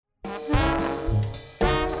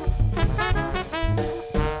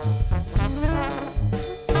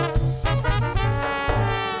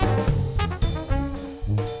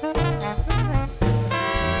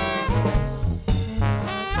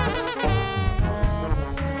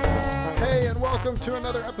welcome to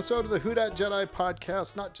another episode of the Who Dat Jedi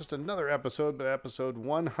podcast. Not just another episode, but episode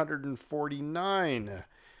 149.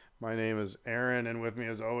 My name is Aaron, and with me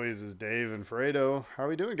as always is Dave and Fredo. How are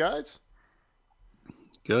we doing, guys?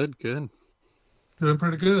 Good. Doing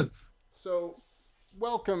pretty good. So,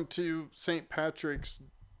 welcome to St. Patrick's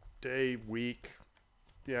Day week.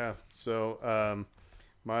 Yeah, so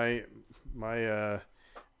my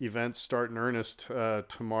events start in earnest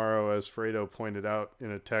tomorrow, as Fredo pointed out in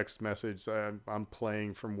a text message. I'm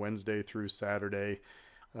playing from Wednesday through Saturday,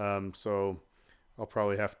 so I'll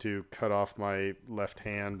probably have to cut off my left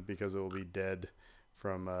hand because it will be dead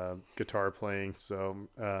from guitar playing. So,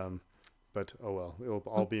 but oh well, it'll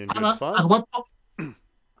all be in good fun.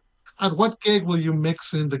 At what gig will you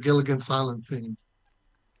mix in the Gilligan's Island theme?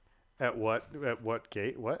 At what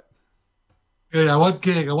gate? What? Yeah, what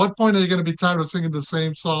gig? At what point are you going to be tired of singing the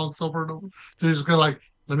same songs over and over? You're just going to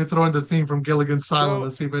let me throw in the theme from Gilligan's Island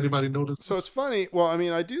and see if anybody notices. So it's funny. Well, I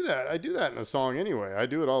mean, I do that in a song anyway. I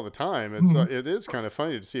do it all the time. It is kind of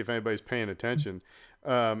funny to see if anybody's paying attention.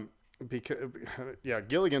 Because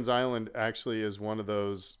Gilligan's Island actually is one of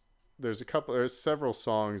those. There's several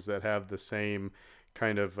songs that have the same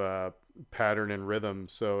kind of pattern and rhythm.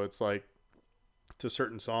 So it's like to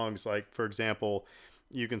certain songs, like for example,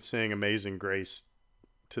 you can sing Amazing Grace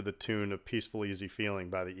to the tune of Peaceful Easy Feeling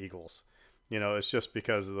by the Eagles. You know, it's just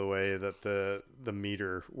because of the way that the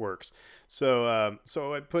meter works. So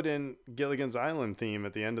I put in Gilligan's Island theme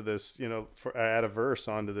at the end of this, I add a verse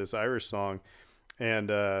onto this Irish song,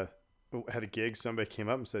 and at a gig, somebody came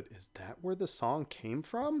up and said, "Is that where the song came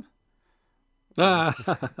from?" No.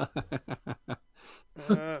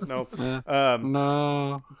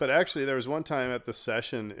 No. But actually, there was one time at the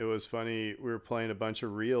session, it was funny. We were playing a bunch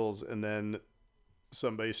of reels, and then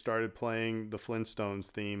somebody started playing the Flintstones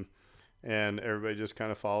theme, and everybody just kind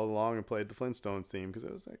of followed along and played the Flintstones theme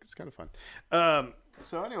because it's kind of fun.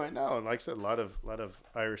 So anyway, like I said, a lot of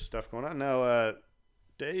Irish stuff going on. Now,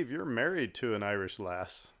 Dave, you're married to an Irish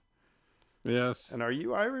lass. Yes. And are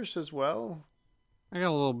you Irish as well? I got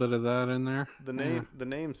a little bit of that in there. The name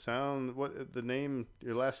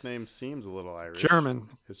your last name seems a little Irish. German.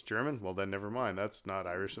 It's German? Well, then never mind. That's not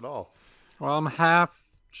Irish at all. Well, I'm half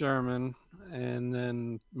German, and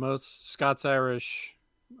then most Scots-Irish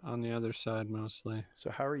on the other side, mostly. So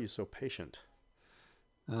how are you so patient?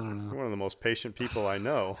 I don't know. You're one of the most patient people I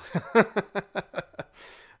know.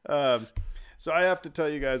 So I have to tell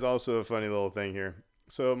you guys also a funny little thing here.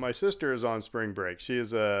 So my sister is on spring break. She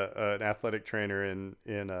is an athletic trainer in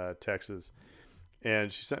Texas.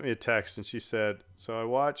 And she sent me a text and she said, "So I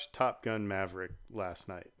watched Top Gun Maverick last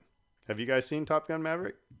night. Have you guys seen Top Gun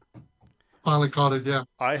Maverick?" Finally caught it, yeah.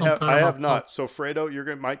 I have not. So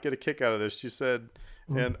Fredo, might get a kick out of this. She said,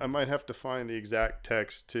 and I might have to find the exact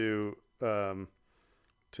text to do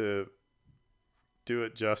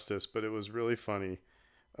it justice, but it was really funny.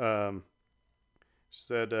 She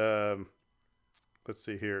said, let's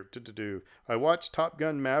see here. I watched Top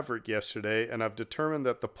Gun Maverick yesterday, and I've determined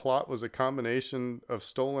that the plot was a combination of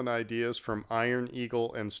stolen ideas from Iron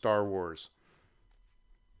Eagle and Star Wars.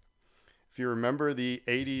 If you remember the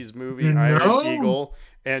 80s movie Iron Eagle,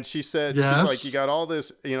 and she said, yes. She's like, you got all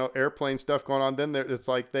this, airplane stuff going on. Then it's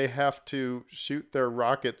like they have to shoot their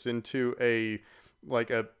rockets into a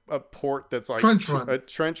port that's like a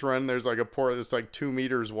trench run. There's like a port that's like 2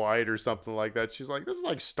 meters wide or something like that. She's like, this is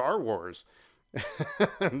like Star Wars.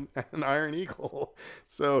 An Iron Eagle.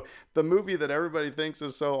 So the movie that everybody thinks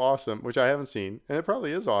is so awesome, which I haven't seen, and it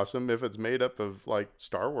probably is awesome if it's made up of like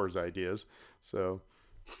Star Wars ideas. So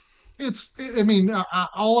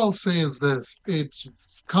all I'll say is this: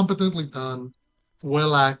 it's competently done,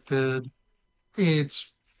 well acted.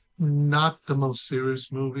 It's not the most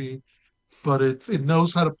serious movie, but it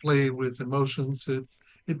knows how to play with emotions. It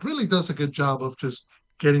really does a good job of just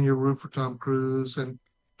getting you root for Tom Cruise and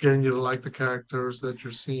getting you to like the characters that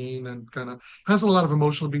you're seeing, and kind of has a lot of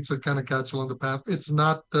emotional beats that kind of catch you along the path. It's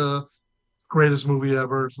not the greatest movie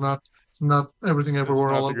ever. It's not Everything Everywhere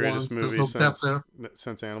All at Once. There's no depth there.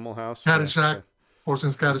 Since Animal House. Caddyshack, or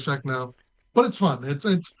since Caddyshack now. But it's fun.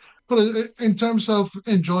 But in terms of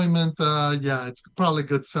enjoyment, it's probably a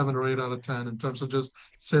good 7 or 8 out of 10 in terms of just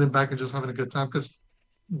sitting back and just having a good time,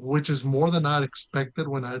 which is more than I expected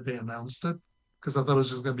when they announced it, because I thought it was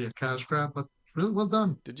just going to be a cash grab, but really well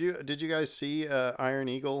done. Did you guys see Iron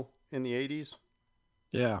Eagle in the 80s?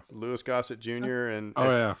 Yeah. Louis Gossett Jr. and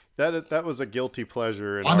yeah. That was a guilty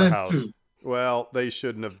pleasure in our house. 2. Well, they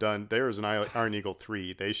shouldn't have done. There was an Iron Eagle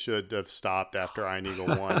 3. They should have stopped after Iron Eagle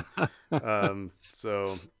 1.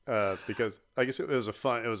 Because I guess it was a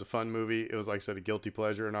fun movie. It was, like I said, a guilty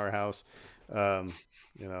pleasure in our house. So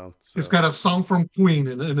It's got a song from Queen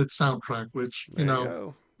in its soundtrack, which there you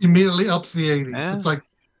go. immediately ups the 80s. Yeah. It's like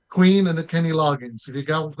Queen and the Kenny Loggins. If you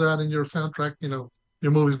got that in your soundtrack,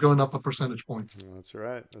 your movie's going up a percentage point. That's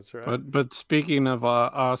right. That's right. But speaking of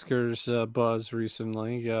Oscars buzz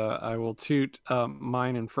recently, I will toot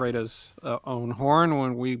mine and Fredo's own horn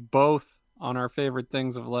when we both on our favorite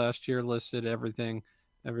things of last year listed Everything,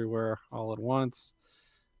 Everywhere, All at Once.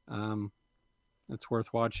 It's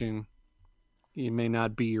worth watching. It may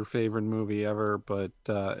not be your favorite movie ever, but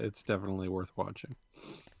it's definitely worth watching.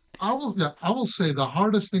 I will say the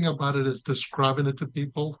hardest thing about it is describing it to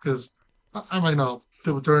people because I might know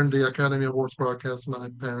during the Academy Awards broadcast, my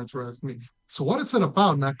parents were asking me, "So what is it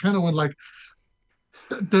about?" And I kind of went like,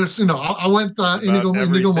 "There's, I went Inigo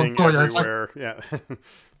Everything, Montoya. It's like, everywhere. Yeah.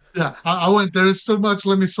 yeah, I went. There is too much.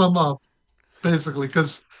 Let me sum up, basically,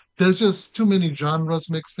 because there's just too many genres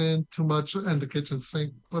mixed in, too much, and the kitchen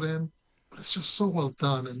sink put in. But it's just so well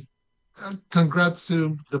done. And congrats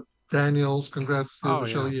to the Daniels. Congrats to Oh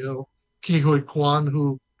Michelle yeah. Yeoh, Ke Huy Quan,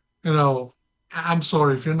 who, you know, I'm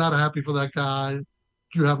sorry if you're not happy for that guy,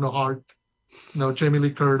 you have no heart. Jamie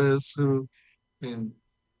Lee Curtis, who, I mean,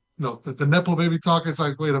 the Nepo baby talk is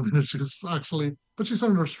like, wait a minute, but she's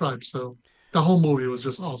under her stripes. So the whole movie was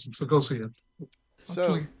just awesome. So go see it. So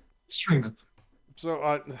Actually, stream it.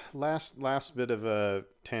 last bit of a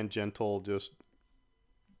tangential just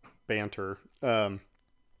banter. Every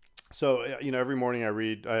morning I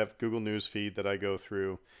have Google News feed that I go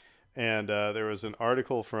through, and there was an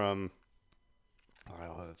article from,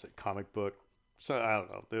 it's a comic book. So I don't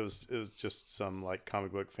know. It was just some like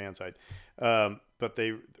comic book fan site, but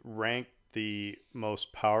they ranked the 10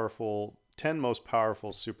 most powerful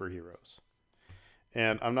superheroes,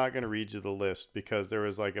 and I'm not going to read you the list because there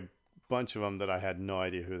was like a bunch of them that I had no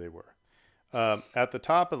idea who they were. At the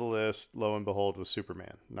top of the list, lo and behold, was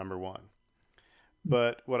Superman, number one.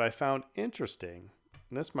 But what I found interesting,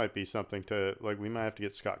 and this might be something we might have to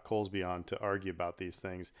get Scott Colesby on to argue about these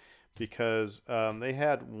things, because they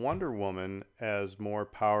had Wonder Woman as more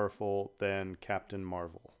powerful than Captain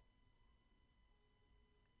Marvel.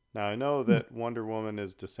 Now, I know that Wonder Woman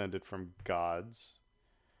is descended from gods,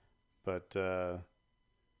 but,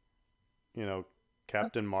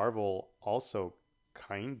 Captain Marvel also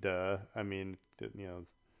kinda,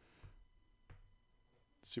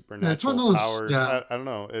 supernatural powers. Yeah. I don't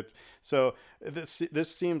know.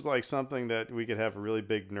 This seems like something that we could have a really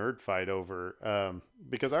big nerd fight over.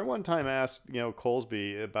 Because I one time asked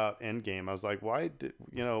Colesby about Endgame. I was like, why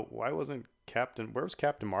wasn't where's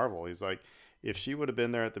Captain Marvel? He's like, if she would have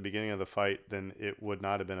been there at the beginning of the fight, then it would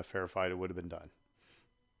not have been a fair fight. It would have been done.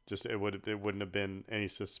 It wouldn't have been any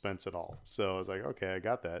suspense at all. So I was like, okay, I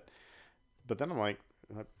got that. But then I'm like,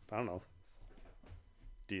 I don't know.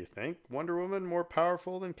 Do you think Wonder Woman more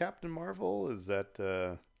powerful than Captain Marvel? Is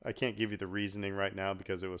that I can't give you the reasoning right now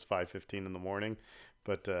because it was 5:15 in the morning,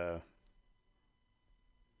 but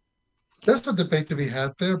there's a debate to be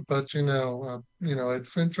had there. But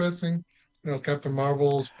it's interesting. Captain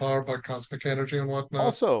Marvel's powered by cosmic energy and whatnot.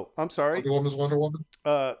 Also, I'm sorry, Wonder Woman's Wonder Woman.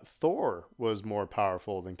 Thor was more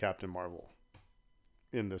powerful than Captain Marvel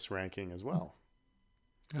in this ranking as well.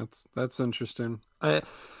 That's interesting.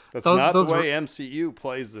 That's not the way MCU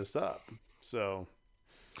plays this up. So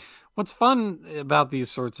what's fun about these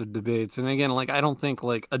sorts of debates, and again, like, I don't think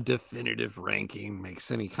like a definitive ranking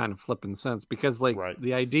makes any kind of flipping sense, because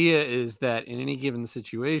the idea is that in any given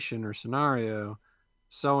situation or scenario,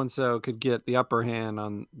 so-and-so could get the upper hand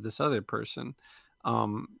on this other person.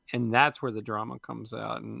 And that's where the drama comes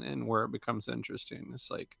out and where it becomes interesting. It's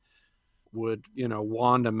like, would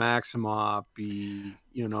Wanda Maximoff be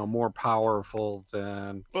more powerful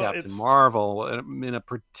than Captain Marvel in a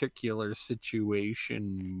particular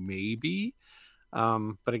situation? Maybe,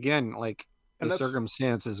 but again, like, the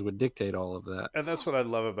circumstances would dictate all of that. And that's what I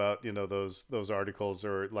love about those articles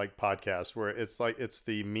or like podcasts where it's like it's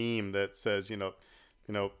the meme that says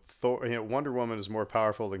Thor, Wonder Woman is more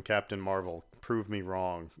powerful than Captain Marvel. Prove me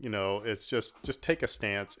wrong. It's just take a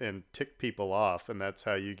stance and tick people off, and that's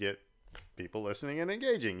how you get people listening and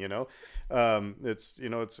engaging. It's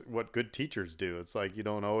what good teachers do. It's like you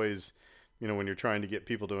don't always, when you're trying to get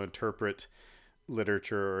people to interpret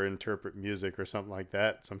literature or interpret music or something like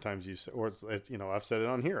that, sometimes I've said it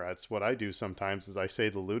on here. That's what I do sometimes, is I say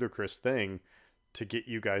the ludicrous thing to get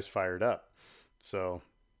you guys fired up. So,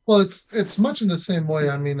 well, it's much in the same way.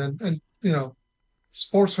 I mean, and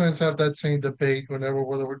sports fans have that same debate whether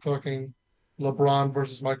we're talking LeBron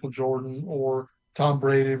versus Michael Jordan or Tom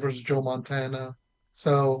Brady versus Joe Montana.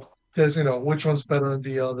 So there's, which one's better than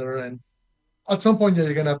the other. And at some point,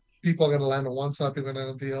 yeah, people are going to land on one side, people are going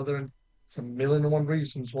to land on the other. And it's 1,000,001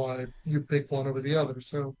 reasons why you pick one over the other.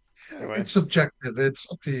 So it's subjective. It's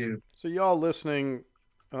up to you. So y'all listening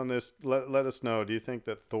on this, let us know. Do you think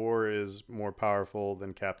that Thor is more powerful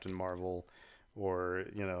than Captain Marvel, or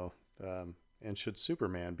and should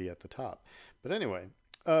Superman be at the top? But anyway,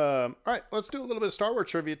 all right, let's do a little bit of Star Wars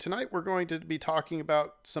trivia tonight. We're going to be talking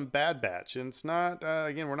about some Bad Batch, and it's not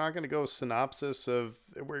again. We're not going to go synopsis of.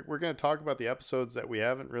 We're going to talk about the episodes that we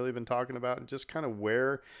haven't really been talking about, and just kind of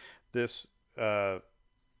where this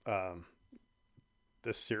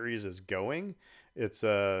this series is going. It's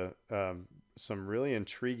some really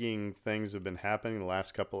intriguing things have been happening in the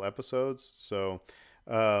last couple episodes. So,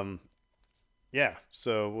 yeah,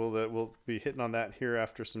 so we'll be hitting on that here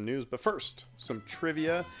after some news. But first, some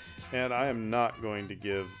trivia, and I am not going to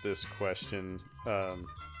give this question. I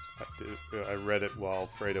read it while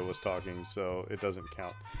Fredo was talking, so it doesn't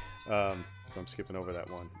count. So I'm skipping over that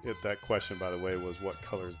one. That question, by the way, was what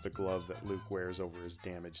color is the glove that Luke wears over his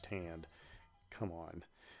damaged hand? Come on.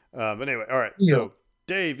 But anyway, all right. Yeah. So,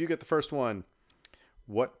 Dave, you get the first one.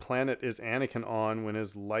 What planet is Anakin on when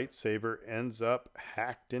his lightsaber ends up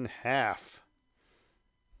hacked in half?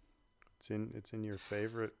 It's in your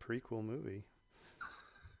favorite prequel movie.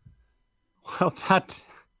 Well,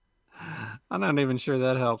 I'm not even sure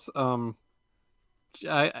that helps.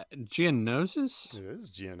 Geonosis? It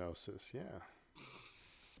is Geonosis, yeah.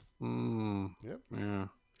 Yep. Yeah.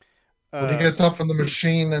 When he gets up from the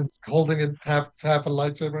machine and holding it half a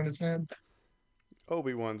lightsaber in his hand,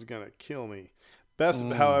 Obi-Wan's gonna kill me.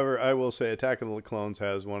 However, I will say Attack of the Clones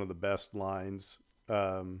has one of the best lines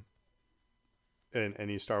in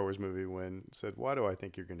any Star Wars movie when it said, "Why do I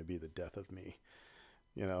think you're going to be the death of me?"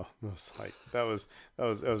 You know, it was like that was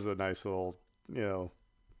a nice little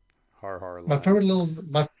har line. My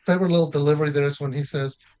favorite little delivery there is when he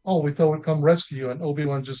says, "Oh, we thought we'd come rescue you," and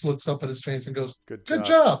Obi-Wan just looks up at his chains and goes, "Good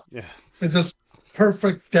job." Yeah, it's just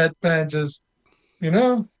perfect deadpan. Just you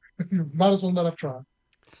might as well not have tried.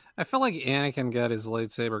 I felt like Anakin got his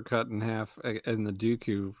lightsaber cut in half in the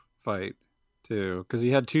Dooku fight too, because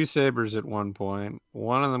he had two sabers at one point.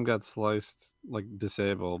 One of them got sliced, like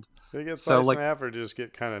disabled. Did he get sliced in half, or just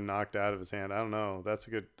get kind of knocked out of his hand? I don't know. That's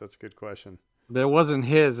a good question. But it wasn't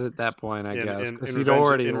his at that point, I guess, because he'd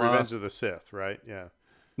already lost. Revenge of the Sith, right? Yeah.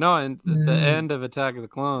 No, and at the end of Attack of the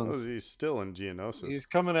Clones, he's still in Geonosis. He's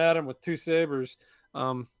coming at him with two sabers,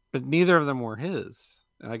 but neither of them were his.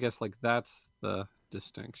 And I guess that's the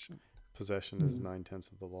distinction. Possession is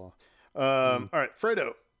 9/10 of the law. All right,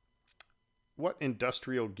 Fredo. What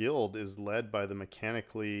industrial guild is led by the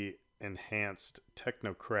mechanically enhanced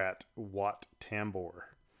technocrat Wat Tambor?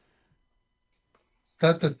 Is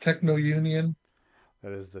that the Techno Union?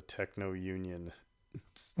 That is the Techno Union.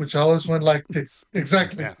 Which always went like this.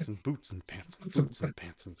 Exactly. Pants and boots and pants and boots and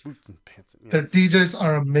pants and boots and pants. Yeah. Their DJs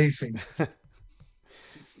are amazing.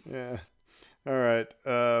 Yeah. All right.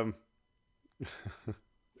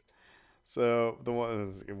 So the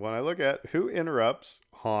one I look at, who interrupts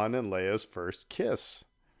Han and Leia's first kiss?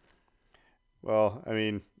 Well, I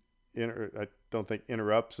mean, I don't think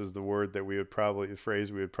interrupts is the word that the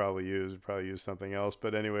phrase we would probably use. We'd probably use something else.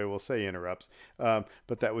 But anyway, we'll say interrupts.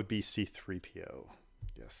 But that would be C-3PO.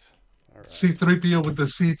 Yes. All right. C-3PO with the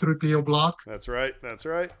C-3PO block. That's right.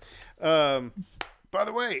 By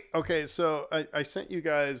the way, okay, so I sent you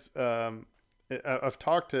guys... I've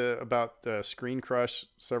talked about Screen Crush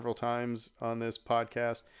several times on this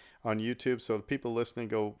podcast on YouTube. So the people listening,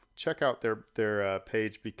 go check out their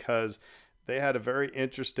page, because they had a very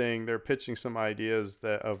interesting. They're pitching some ideas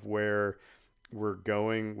of where we're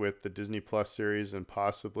going with the Disney Plus series, and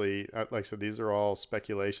possibly, like I said, these are all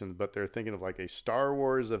speculations, but they're thinking of like a Star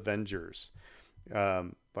Wars Avengers.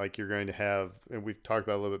 Like you're going to have, and we've talked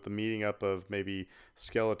about a little bit, the meeting up of maybe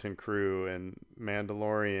Skeleton Crew and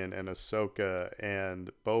Mandalorian and Ahsoka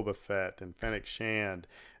and Boba Fett and Fennec Shand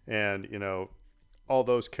and, all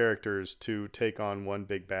those characters to take on one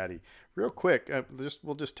big baddie. Real quick,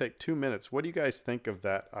 we'll just take 2 minutes. What do you guys think of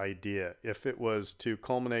that idea? If it was to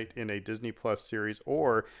culminate in a Disney Plus series,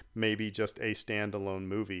 or maybe just a standalone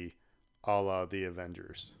movie a la The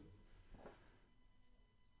Avengers?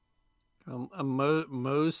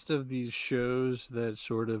 Most of these shows that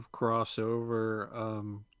sort of cross over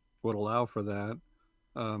would allow for that,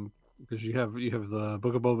 because you have the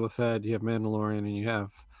Book of Boba Fett, you have Mandalorian, and you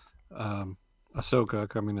have Ahsoka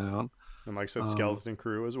coming out, and like I said, Skeleton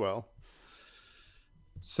Crew as well.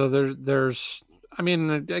 So there's I mean,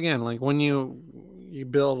 again, like when you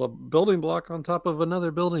build a building block on top of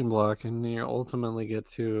another building block, and you ultimately get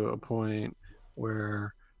to a point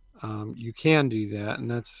where you can do that,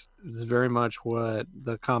 and that's very much what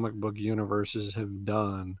the comic book universes have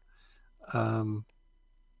done.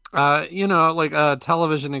 Like a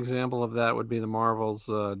television example of that would be the Marvel's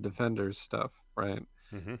Defenders stuff, right?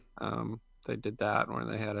 Mm-hmm. They did that where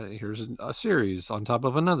they had here's a series on top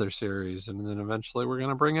of another series, and then eventually we're going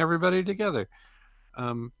to bring everybody together.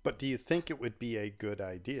 But do you think it would be a good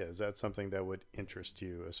idea? Is that something that would interest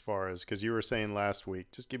you as far as, because you were saying last week,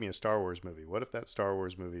 just give me a Star Wars movie. What if that Star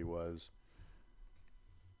Wars movie was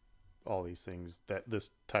all these things, that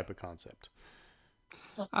this type of concept?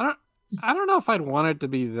 I don't know if I'd want it to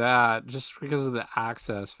be that, just because of the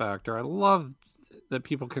access factor. I love that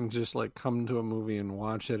people can just like come to a movie and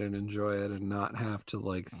watch it and enjoy it and not have to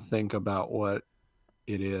like think about what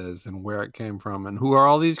it is and where it came from and who are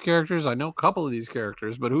all these characters. I know a couple of these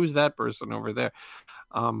characters, but who's that person over there?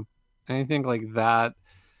 Anything like that,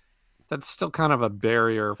 that's still kind of a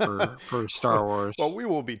barrier for Star Wars. Well, we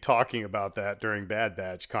will be talking about that during Bad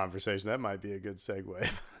Batch conversation. That might be a good segue.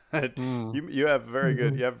 You have very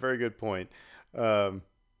good. You have a very good point. Fredo,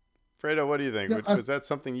 what do you think? Was that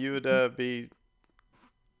something you would be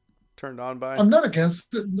turned on by? I'm not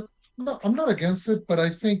against it. No, I'm not against it, but I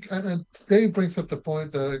think, and Dave brings up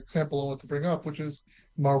the example I want to bring up, which is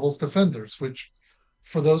Marvel's Defenders, which,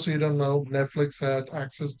 for those of you who don't know, Netflix had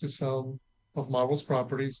access to some of Marvel's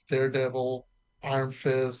properties: Daredevil, Iron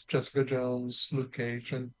Fist, Jessica Jones, Luke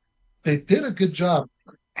Cage, and they did a good job,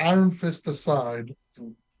 Iron Fist aside,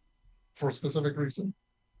 for a specific reason,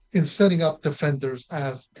 in setting up Defenders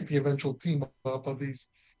as the eventual team up of these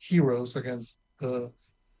heroes against the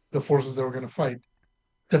forces they were going to fight.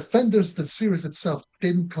 Defenders, the series itself,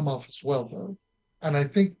 didn't come off as well, though. And I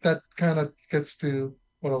think that kind of gets to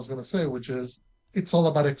what I was going to say, which is it's all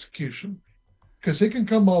about execution. Because it can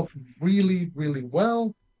come off really, really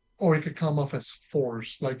well, or it could come off as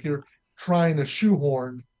forced, like you're trying to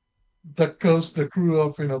shoehorn the crew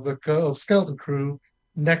of, the Skeleton Crew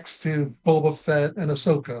next to Boba Fett and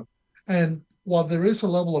Ahsoka. And while there is a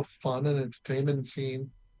level of fun and entertainment in seeing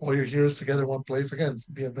all your heroes together in one place, again,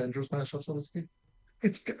 the Avengers mashup, so to speak,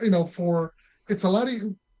 it's it's a lot of,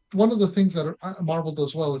 one of the things that Marvel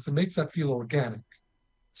does well is it makes that feel organic,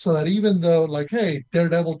 so that even though, like, hey,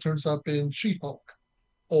 Daredevil turns up in She-Hulk,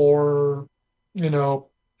 or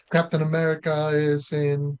Captain America is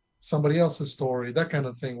in somebody else's story, that kind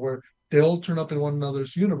of thing, where they all turn up in one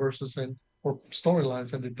another's universes and or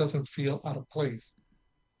storylines, and it doesn't feel out of place.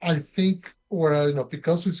 I think where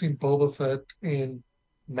because we've seen Boba Fett in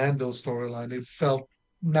Mando's storyline, it felt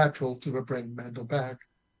natural to bring Mando back.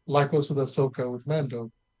 Likewise with Ahsoka with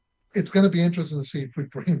Mando. It's going to be interesting to see if we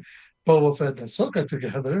bring Boba Fett and Ahsoka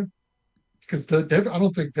together, because I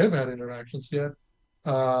don't think they've had interactions yet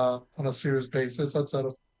on a serious basis outside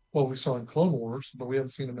of what we saw in Clone Wars, but we haven't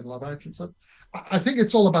seen them in live action. So I think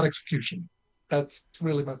it's all about execution. That's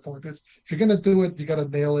really my point. It's, if you're going to do it, you got to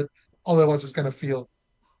nail it. Otherwise, it's going to feel.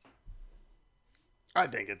 I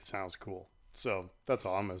think it sounds cool. So that's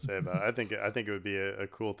all I'm going to say about it. I think it would be a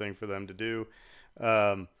cool thing for them to do.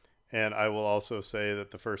 And I will also say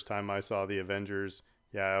that the first time I saw the Avengers,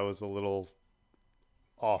 I was a little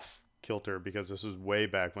off kilter, because this was way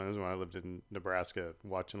back when. This was when I lived in Nebraska,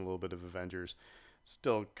 watching a little bit of Avengers.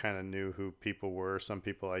 Still kind of knew who people were. Some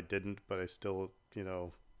people I didn't, but I still,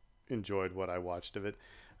 enjoyed what I watched of it.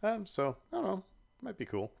 So I don't know, might be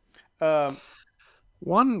cool.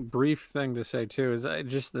 One brief thing to say too is I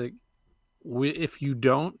just think if you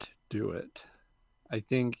don't do it, I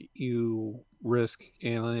think you risk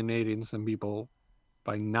alienating some people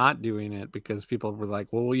by not doing it, because people were like,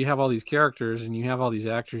 well, you have all these characters and you have all these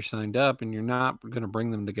actors signed up and you're not going to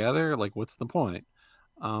bring them together. Like, what's the point?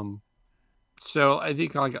 So I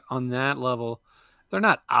think like on that level, they're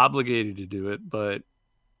not obligated to do it, but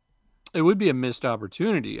it would be a missed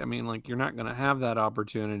opportunity. I mean, like, you're not going to have that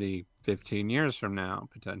opportunity 15 years from now,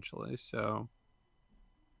 potentially. So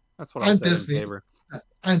that's what I'll say in favor.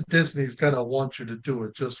 And Disney's going to want you to do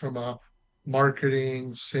it, just from a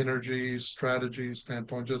marketing, synergy, strategy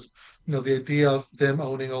standpoint. Just, the idea of them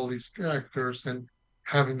owning all these characters and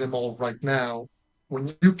having them all right now,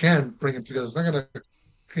 when you can bring them together, it's not going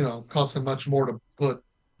to, cost them much more to put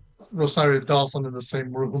Rosario Dawson in the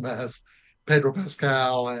same room as Pedro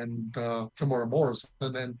Pascal and Tamora Morrison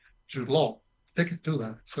and then Jude Law. They could do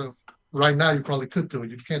that. So right now you probably could do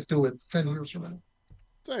it. You can't do it 10 years from now.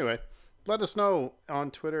 So anyway, let us know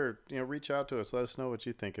on Twitter. Reach out to us. Let us know what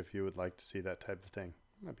you think, if you would like to see that type of thing.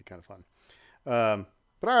 Might be kind of fun.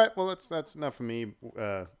 But all right, well, that's enough of me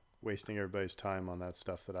wasting everybody's time on that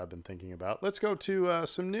stuff that I've been thinking about. Let's go to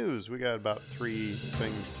some news. We got about 3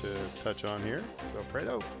 things to touch on here. So,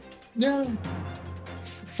 Fredo. Yeah.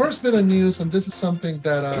 First bit of news, and this is something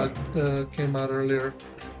that came out earlier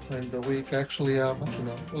in the week. Actually,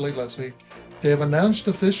 late last week. They have announced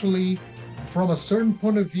officially from a certain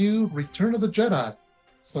point of view, Return of the Jedi.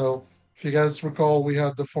 So if you guys recall, we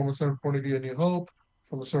had the from a certain point of view, A New Hope,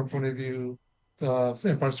 from a certain point of view,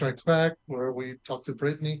 Empire Strikes Back, where we talked to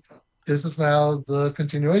Brittany. This is now the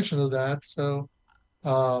continuation of that. So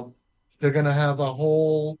um, they're going to have a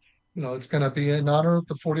whole, it's going to be in honor of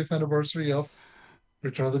the 40th anniversary of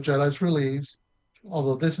Return of the Jedi's release.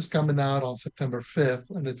 Although this is coming out on September 5th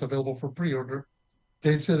and it's available for pre-order,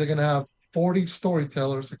 they say they're going to have 40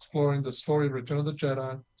 storytellers exploring the story of Return of the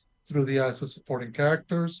Jedi through the eyes of supporting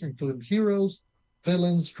characters, including heroes,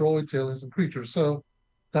 villains, droids, aliens, and creatures. So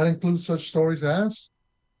that includes such stories as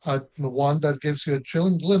one that gives you a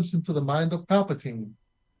chilling glimpse into the mind of Palpatine,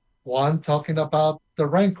 one talking about the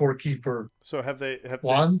Rancor Keeper. So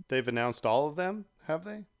they've announced all of them? Have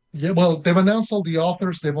they? Yeah, well, they've announced all the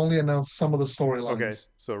authors. They've only announced some of the storylines. Okay,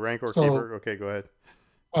 so Rancor Keeper. Okay, go ahead.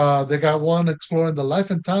 They got one exploring the life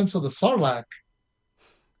and times of the Sarlacc.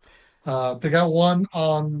 They got one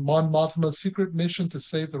on Mon Mothma's secret mission to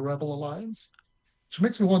save the Rebel Alliance, which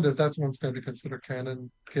makes me wonder if that one's going to be considered canon,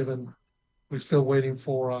 given we're still waiting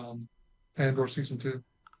for Andor Season 2.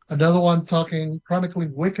 Another one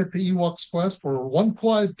chronicling Wicket the Ewok's quest for one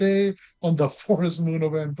quiet day on the forest moon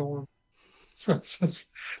of Andor. So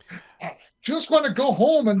just want to go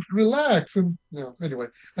home and relax. And anyway.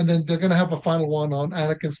 And then they're going to have a final one on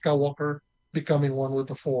Anakin Skywalker becoming one with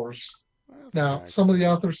the Force. That's now, nice. Some of the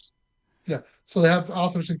authors, so they have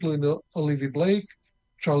authors including Olivia Blake,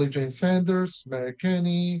 Charlie Jane Sanders, Mary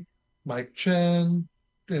Kenny, Mike Chen,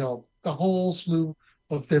 the whole slew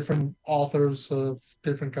of different authors of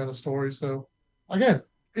different kind of stories. So again,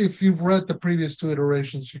 if you've read the previous two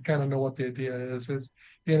iterations, you kind of know what the idea is.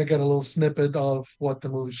 You're going to get a little snippet of what the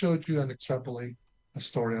movie showed you and extrapolate a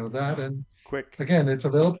story out of that. And again, it's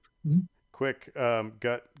available. Quick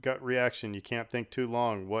gut reaction. You can't think too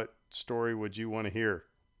long. What story would you want to hear,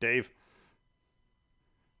 Dave?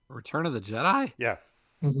 Return of the Jedi? Yeah.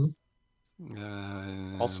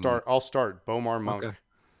 Mm-hmm. I'll start. Bomar Monk. Okay.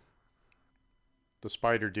 The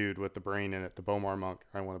spider dude with the brain in it. The Bomar Monk.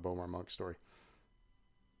 I want a Bomar Monk story.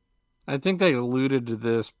 I think they alluded to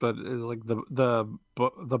this, but it's like the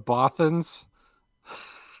Bothans.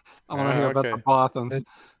 I want to hear about the Bothans.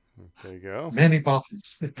 There you go. Many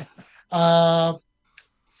Bothans.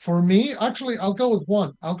 For me, actually, I'll go with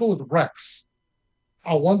one. I'll go with Rex.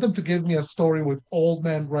 I want them to give me a story with Old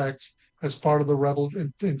Man Rex as part of the Rebel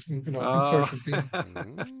insurgent team.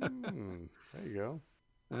 There you go.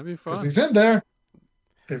 That'd be fun. Because he's in there.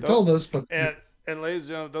 They've told us, but and ladies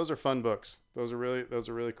and gentlemen, those are fun books. Those are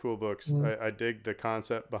really cool books. Mm-hmm. I dig the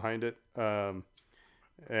concept behind it,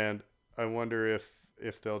 and I wonder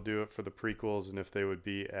if they'll do it for the prequels and if they would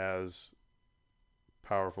be as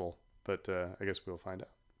powerful. But I guess we'll find out.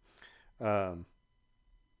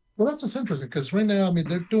 Well, that's just interesting because right now, I mean,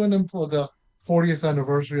 they're doing them for the 40th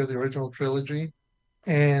anniversary of the original trilogy,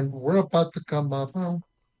 and we're about to come up. Well,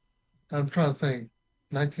 I'm trying to think,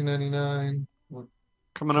 1999.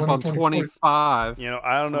 Coming up on 25.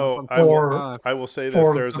 I don't know. I will say this: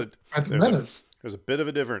 there's a bit of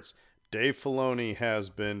a difference. Dave Filoni has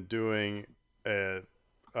been doing a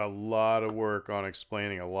lot of work on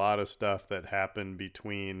explaining a lot of stuff that happened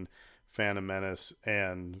between Phantom Menace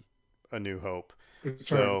and A New Hope.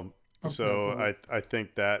 So I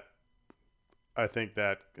think that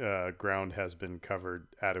ground has been covered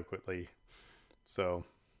adequately. So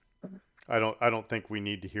I don't think we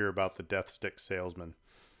need to hear about the Death Stick salesman.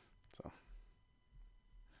 So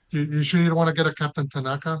you sure you don't want to get a Captain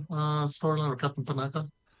Tanaka storyline or Captain Tanaka?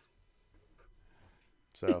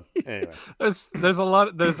 So anyway, there's a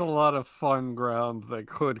lot of fun ground that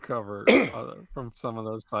could cover from some of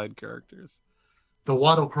those side characters. The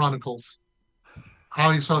Watto Chronicles.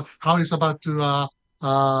 How he's about to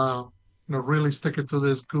really stick it to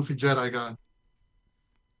this goofy Jedi guy.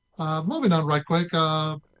 Moving on right quick.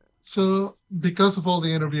 So because of all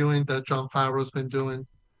the interviewing that Jon Favreau's been doing,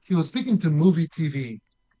 he was speaking to Movie TV,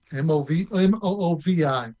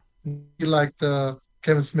 MOOVI. He liked the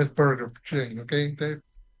Kevin Smith burger chain, okay, Dave?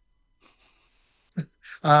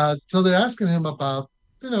 So they're asking him about,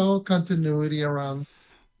 continuity around,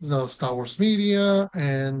 Star Wars media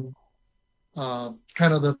and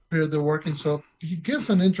kind of the period they're working. So he gives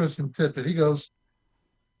an interesting tidbit. He goes,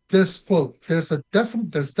 there's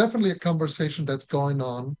definitely a conversation that's going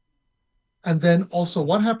on. And then also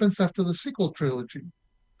what happens after the sequel trilogy?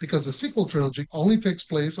 Because the sequel trilogy only takes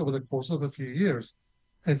place over the course of a few years.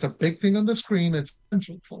 And it's a big thing on the screen. It's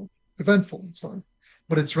eventful,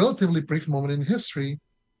 but it's a relatively brief moment in history.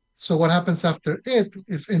 So what happens after it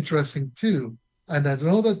is interesting too. And I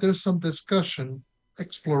know that there's some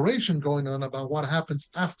exploration going on about what happens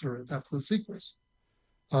after it, after the sequels.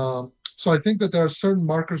 So I think that there are certain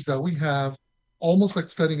markers that we have, almost like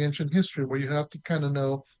studying ancient history, where you have to kind of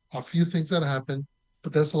know a few things that happen,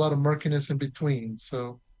 but there's a lot of murkiness in between.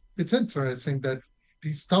 So it's interesting that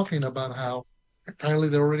he's talking about how apparently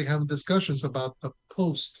they're already having discussions about the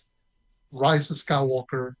post Rise of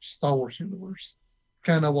Skywalker Star Wars universe.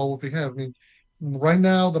 Kind of what we have. I mean, right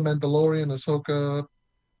now, The Mandalorian, Ahsoka,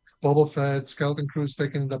 Boba Fett, Skeleton Crew is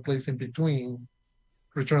taking the place in between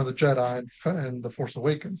Return of the Jedi and The Force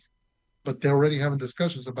Awakens. But they're already having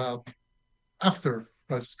discussions about after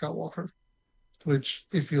Rise of Skywalker, which,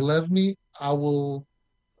 if you let me, I will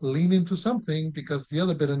lean into something because the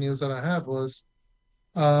other bit of news that I have was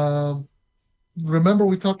um, remember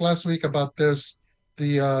we talked last week about there's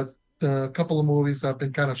the couple of movies that have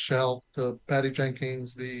been kind of shelved, the Patty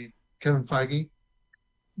Jenkins, the Kevin Feige.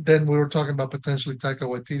 Then we were talking about potentially Taika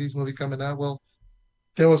Waititi's movie coming out. Well,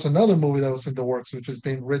 there was another movie that was in the works, which is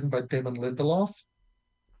being written by Damon Lindelof.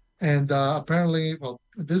 And apparently, well,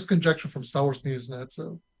 this conjecture from Star Wars Newsnet.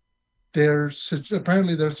 So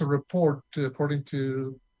apparently there's a report, according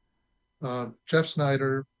to Jeff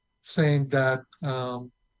Snyder, saying that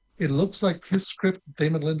it looks like his script,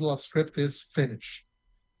 Damon Lindelof's script, is finished,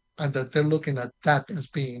 and that they're looking at that as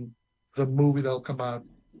being the movie that'll come out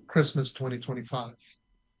Christmas 2025.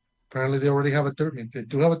 Apparently, they already have they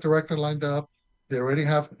do have a director lined up. They already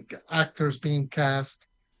have actors being cast,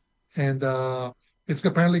 and it's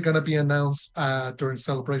apparently going to be announced during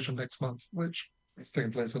Celebration next month, which is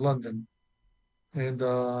taking place in London. And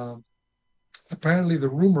apparently, the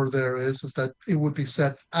rumor there is that it would be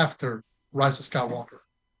set after Rise of Skywalker.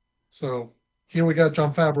 So here we got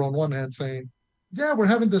Jon Favreau on one hand saying, "Yeah, we're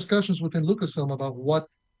having discussions within Lucasfilm about what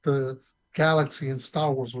the galaxy in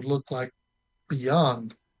Star Wars would look like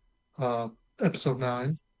beyond Episode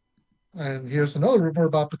 9." And here's another rumor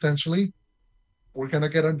about potentially we're going to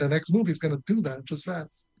get the next movie is going to do that, just that.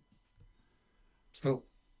 So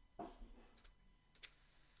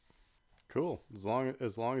cool. As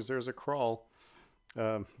long as there's a crawl.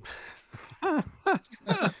 Well,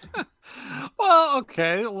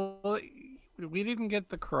 okay. Well, we didn't get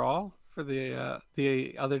the crawl for the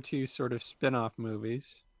other two sort of spin-off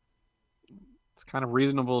movies. It's kind of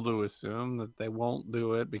reasonable to assume that they won't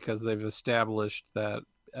do it because they've established that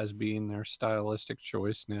as being their stylistic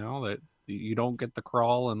choice now, that you don't get the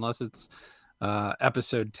crawl unless it's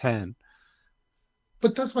episode 10.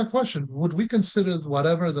 But that's my question. Would we consider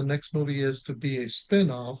whatever the next movie is to be a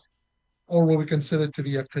spin-off, or will we consider it to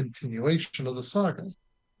be a continuation of the saga?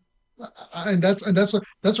 And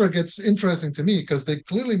that's where it gets interesting to me, because they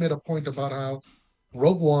clearly made a point about how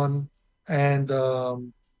Rogue One and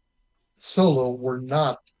Solo were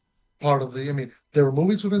not part of the. I mean, there were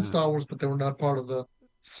movies within Star Wars, but they were not part of the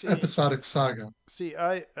episodic saga. See,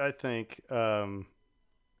 I think there's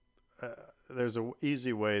an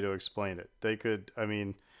easy way to explain it. They could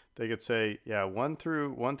say, yeah, 1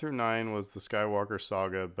 through 9 was the Skywalker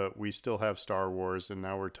saga, but we still have Star Wars, and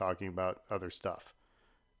now we're talking about other stuff.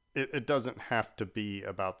 It doesn't have to be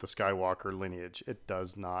about the Skywalker lineage. It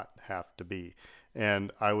does not have to be.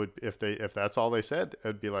 And I would, if that's all they said,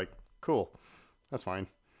 I'd be like, cool, that's fine.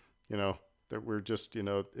 That we're just,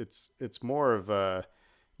 it's more of a,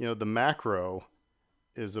 the macro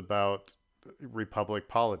is about Republic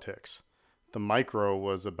politics. The micro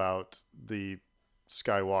was about the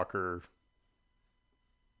Skywalker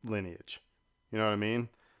lineage. You know what I mean?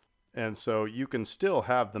 And so you can still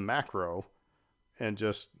have the macro, and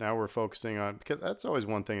just now we're focusing on, because that's always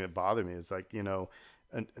one thing that bothered me is like, and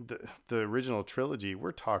the original trilogy,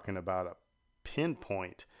 we're talking about a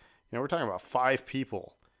pinpoint. We're talking about 5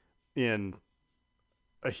 people in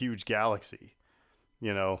a huge galaxy.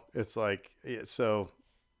 It's like, so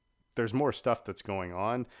there's more stuff that's going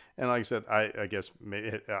on. And like I said, I guess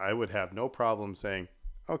I would have no problem saying,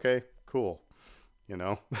 okay, cool.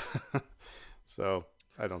 So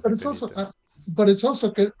I don't. But it's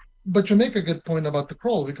also, good. But you make a good point about the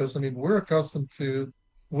crawl, because I mean we're accustomed to,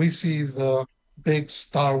 we see the big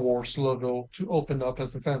Star Wars logo to open up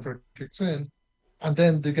as the fanfare kicks in, and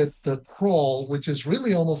then to get the crawl, which is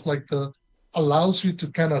really almost like allows you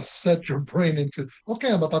to kind of set your brain into,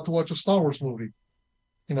 okay, I'm about to watch a Star Wars movie.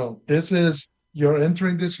 This is, you're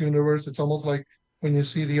entering this universe. It's almost like when you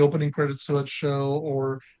see the opening credits to a show,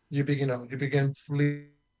 or you begin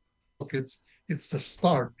it's the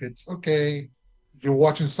start. It's okay, you're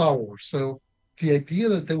watching Star Wars. So the idea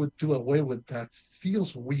that they would do away with that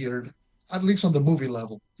feels weird, at least on the movie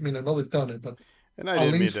level. I mean, I know they've done it, but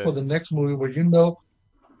at least for the next movie where I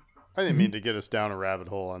didn't mean to get us down a rabbit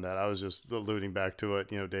hole on that. I was just alluding back to what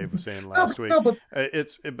Dave was saying last week. But it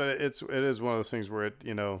is one of those things where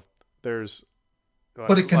there's.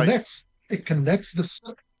 But it connects. It connects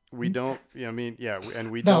the. we don't. I mean, yeah,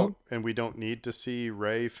 we No. don't need to see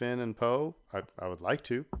Rey, Finn, and Poe. I would like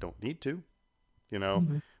to. Don't need to.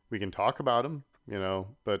 Mm-hmm. We can talk about them.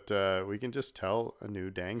 But we can just tell a new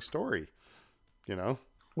dang story.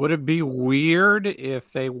 Would it be weird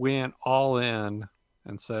if they went all in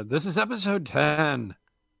and said, "This is episode 10.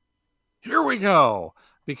 Here we go,"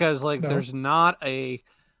 because there's not a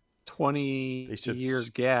 20-year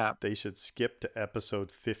gap. They should skip to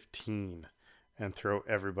episode 15 and throw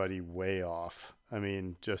everybody way off. I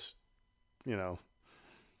mean, just,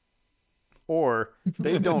 or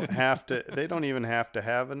they don't even have to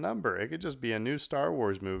have a number. It could just be a new Star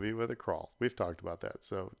Wars movie with a crawl. We've talked about that.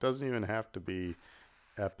 So it doesn't even have to be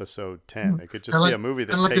episode 10. It could just be a movie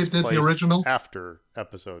that takes place after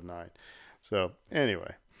episode 9. So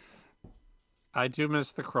anyway. I do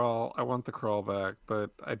miss the crawl. I want the crawl back,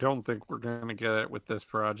 but I don't think we're going to get it with this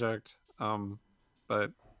project.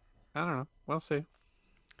 But I don't know. We'll see.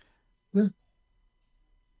 Yeah.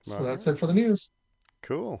 So that's it for the news.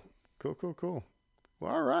 Cool. Well,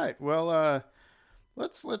 all right. Well,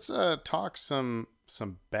 let's talk some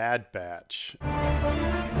Bad Batch.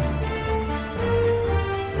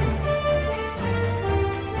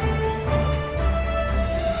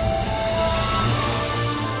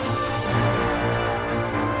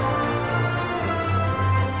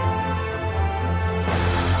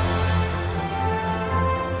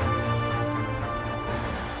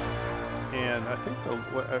 I think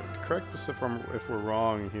correct us if we're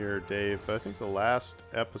wrong here, Dave, but I think the last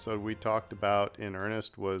episode we talked about in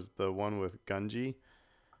earnest was the one with Gungi.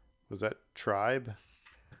 Was that Tribe?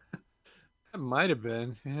 It might have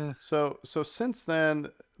been, yeah. So since then,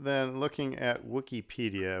 looking at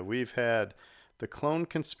Wikipedia, we've had the Clone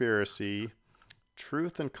Conspiracy,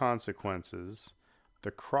 Truth and Consequences,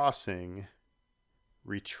 The Crossing,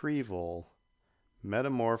 Retrieval,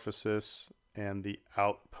 Metamorphosis, and The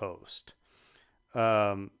Outpost.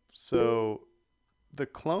 So the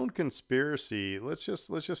Clone Conspiracy, let's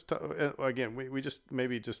just again, we just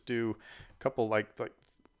maybe just do a couple like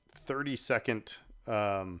 30-second,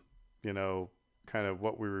 kind of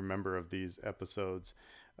what we remember of these episodes.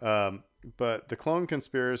 But the Clone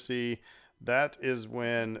Conspiracy, that is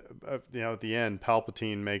when, at the end,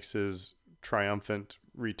 Palpatine makes his triumphant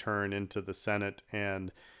return into the Senate,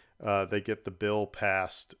 and they get the bill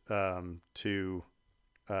passed to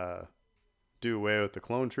do away with the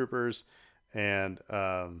clone troopers and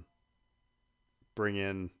bring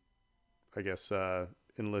in, I guess,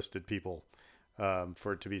 enlisted people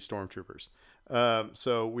for it to be stormtroopers.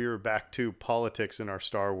 So we were back to politics in our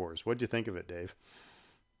Star Wars. What'd you think of it, Dave?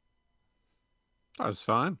 I was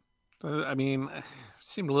fine. I mean, it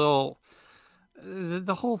seemed a little...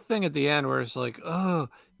 The whole thing at the end where it's like, oh,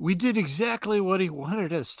 we did exactly what he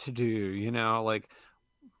wanted us to do,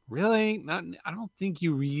 really? I don't think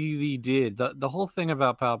you really did. The whole thing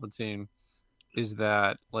about Palpatine is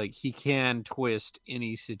that he can twist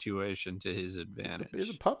any situation to his advantage.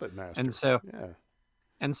 He's a puppet master.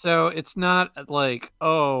 And so it's not like,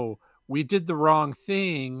 oh, we did the wrong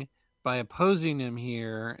thing by opposing him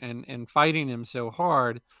here and fighting him so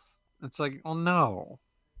hard. It's like, oh no,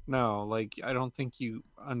 I don't think you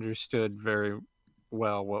understood very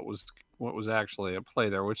well what was actually at play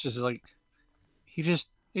there, which is he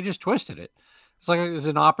just twisted it. It's like as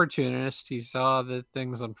an opportunist, he saw that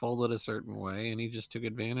things unfolded a certain way and he just took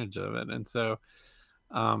advantage of it. And so,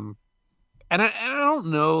 and I don't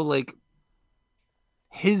know,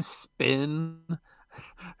 his spin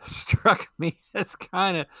struck me as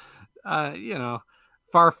kind of,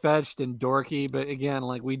 far-fetched and dorky. But again,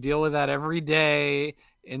 we deal with that every day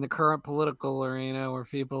in the current political arena where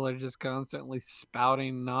people are just constantly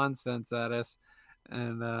spouting nonsense at us.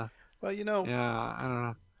 And, yeah, I don't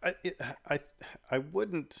know. I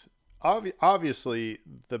wouldn't. Obviously,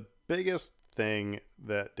 the biggest thing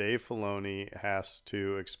that Dave Filoni has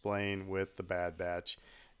to explain with the Bad Batch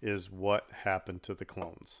is what happened to the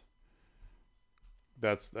clones.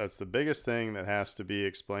 That's the biggest thing that has to be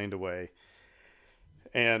explained away,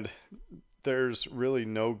 and there's really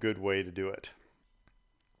no good way to do it.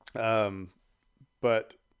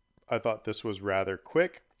 But I thought this was rather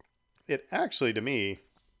quick. It actually, to me,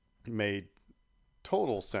 made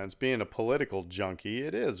total sense. Being a political junkie,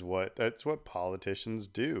 that's what politicians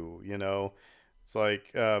do. It's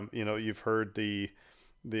like, you've heard the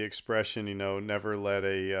expression, never let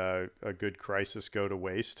a good crisis go to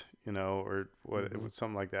waste, or what,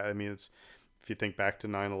 something like that. I mean, if you think back to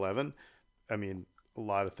 9/11, I mean, a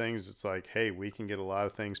lot of things, it's like, hey, we can get a lot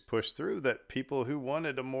of things pushed through that people who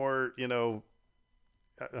wanted a more,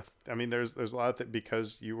 I mean, there's a lot of that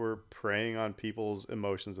because you were preying on people's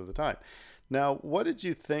emotions of the time. Now, what did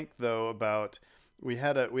you think, though, about we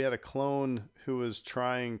had a clone who was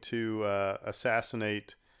trying to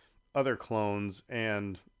assassinate other clones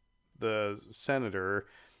and the senator,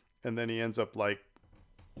 and then he ends up like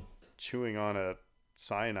chewing on a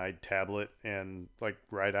cyanide tablet and like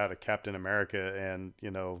right out of Captain America, and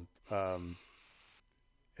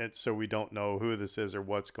and so we don't know who this is or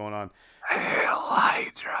what's going on. Hail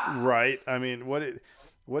Hydra! Right. I mean, what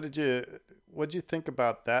did you think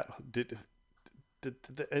about that?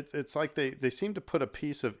 It's like they seem to put a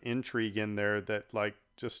piece of intrigue in there that like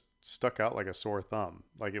just stuck out like a sore thumb.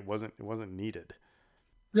 Like it wasn't needed.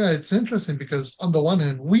 Yeah, it's interesting because on the one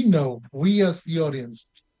hand, we as the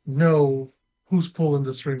audience know who's pulling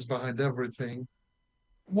the strings behind everything.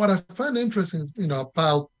 What I find interesting is,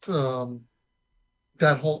 about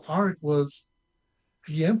that whole arc was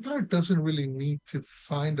the Empire doesn't really need to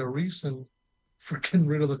find a reason for getting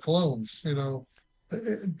rid of the clones.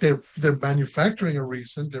 They're manufacturing a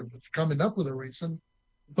reason, they're coming up with a reason,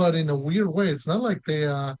 but in a weird way, it's not like they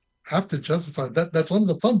have to justify that. That's one of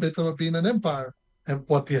the fun bits of it being an empire, and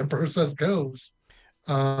what the emperor says goes.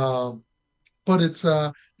 But it's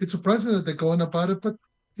surprising that they're going about it, but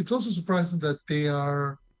it's also surprising that they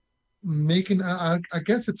are making. I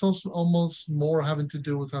guess it's also almost more having to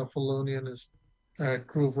do with how Filoni and his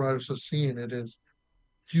crew of writers are seeing it. Is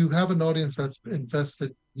you have an audience that's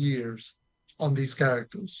invested years on these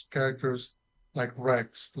characters like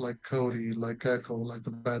Rex, like Cody, like Echo, like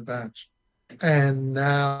the Bad Batch, and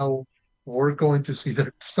now we're going to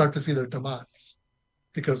start to see their demise,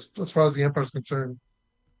 because as far as the Empire is concerned,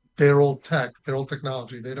 they're old tech, they're old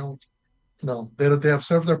technology. They don't, they have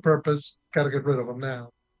served their purpose. Got to get rid of them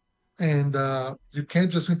now, and you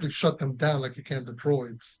can't just simply shut them down like you can the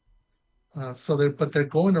droids. But they're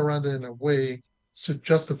going around it in a way to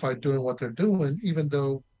justify doing what they're doing, even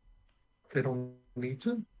though they don't need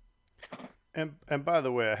to. And by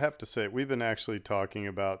the way, I have to say, we've been actually talking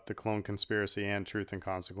about the Clone Conspiracy and Truth and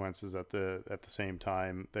Consequences at the same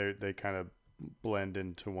time. They kind of blend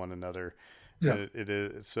into one another. Yeah. It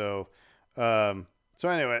is so. So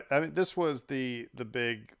anyway, I mean, this was the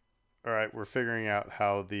big. All right, we're figuring out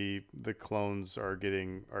how the clones are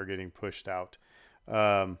getting pushed out.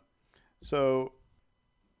 So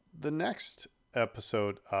the next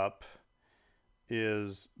episode up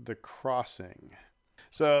is The Crossing.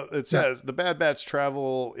 So it says the Bad Batch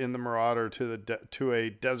travel in the Marauder to a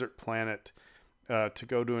desert planet to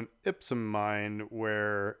go to an Ipsum mine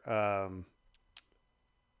where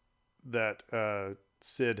that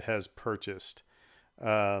Sid has purchased.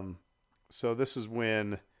 So this is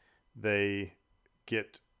when they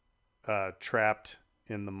get trapped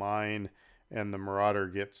in the mine and the Marauder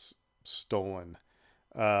gets stolen.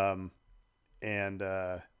 And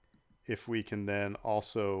if we can then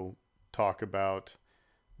also talk about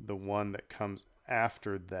the one that comes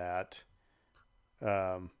after that,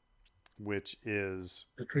 which is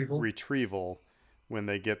Retrieval, when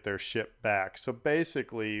they get their ship back. So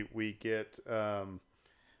basically we get what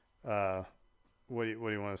do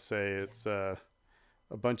you want to say? It's a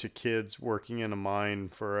bunch of kids working in a mine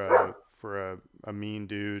for a mean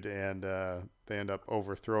dude, and they end up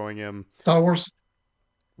overthrowing him. Star Wars.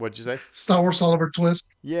 What'd you say? Star Wars Oliver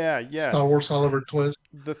Twist. Yeah. Star Wars Oliver Twist.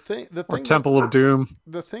 The thing Temple of Doom.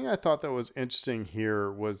 The thing I thought that was interesting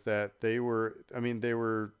here was that they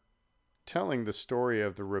were telling the story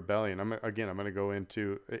of the rebellion. I'm going to go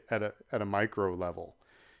into at a micro level,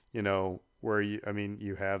 where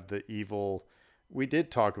you have the evil. We did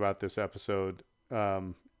talk about this episode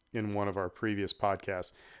in one of our previous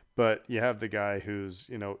podcasts, but you have the guy who's,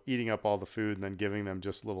 eating up all the food and then giving them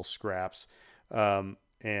just little scraps.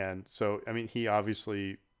 And so, he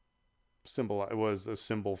obviously was a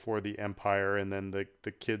symbol for the Empire, and then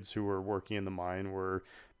the kids who were working in the mine were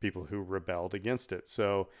people who rebelled against it.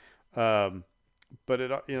 So, but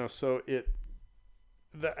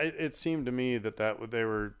it seemed to me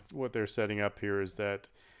that what they're setting up here is that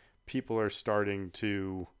people are starting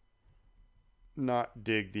to not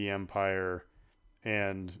dig the Empire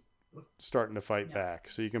and starting to fight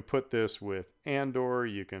back. So you can put this with Andor,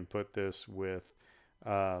 you can put this with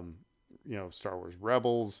Star Wars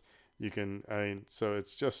Rebels. So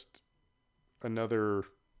it's just another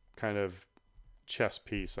kind of chess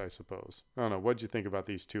piece, I suppose. I don't know. What'd you think about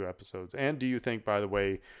these two episodes? And do you think, by the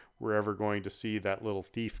way, we're ever going to see that little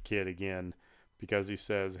thief kid again? Because he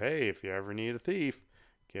says, hey, if you ever need a thief,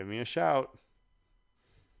 give me a shout.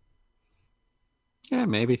 Yeah,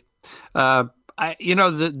 maybe.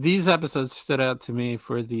 These episodes stood out to me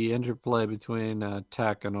for the interplay between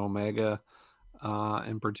Tech and Omega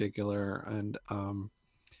in particular, and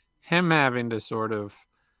him having to sort of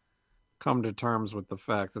come to terms with the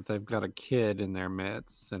fact that they've got a kid in their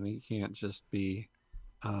midst, and he can't just be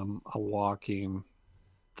a walking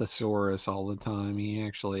thesaurus all the time. He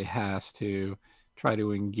actually has to try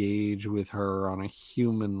to engage with her on a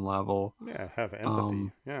human level. Yeah, have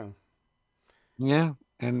empathy. Yeah,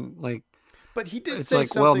 and like, but he did say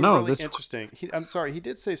something really interesting. I'm sorry, he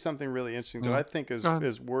did say something really interesting that I think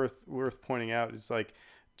is worth pointing out. It's like,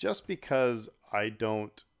 just because I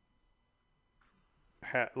don't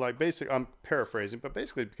like, basically, I'm paraphrasing, but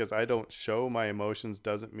basically because I don't show my emotions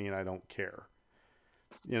doesn't mean I don't care.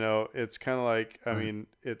 You know, it's kind of like, I mean,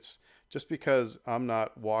 it's just because I'm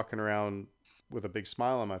not walking around with a big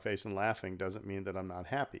smile on my face and laughing doesn't mean that I'm not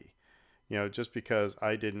happy. You know, just because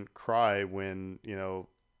I didn't cry when, you know,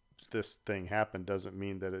 this thing happened doesn't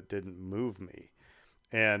mean that it didn't move me.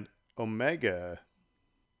 And Omega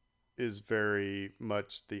is very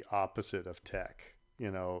much the opposite of Tech, you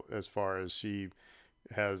know, as far as she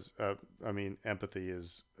has, I mean, empathy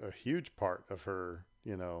is a huge part of her,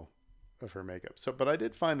 you know, of her makeup. So, but I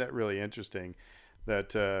did find that really interesting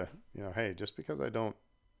that, you know, hey, just because I don't,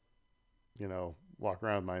 you know, walk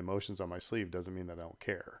around with my emotions on my sleeve doesn't mean that I don't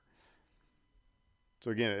care. So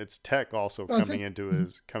again, it's Tech also coming into,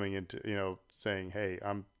 you know, saying, hey,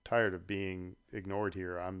 I'm tired of being ignored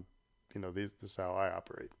here. I'm, you know, this is how I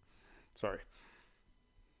operate. Sorry.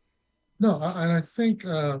 No, and I think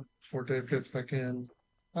before Dave gets back in,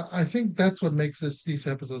 I think that's what makes these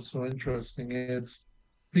episodes so interesting. It's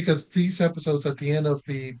because these episodes at the end of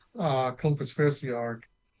the Clone Conspiracy arc,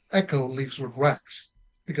 Echo leaves with Rex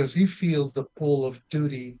because he feels the pull of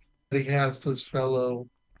duty that he has to his fellow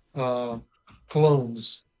uh,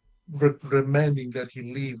 clones, demanding that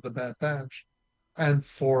he leave the Bad Batch. And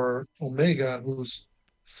for Omega, who's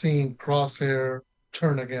seeing Crosshair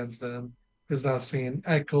turn against them, is now seeing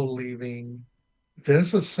Echo leaving.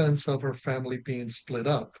 There's a sense of her family being split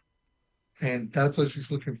up. And that's why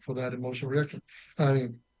she's looking for that emotional reaction. I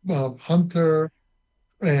mean, Hunter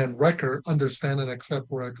and Wrecker understand and accept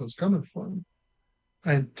where Echo's coming from.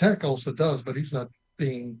 And Tech also does, but he's not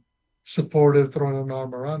being supportive, throwing an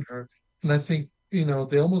arm around her. And I think, you know,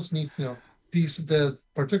 they almost need, you know, the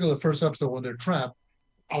particular first episode when they're trapped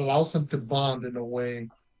allows them to bond in a way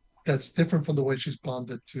that's different from the way she's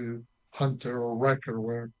bonded to Hunter or Wrecker,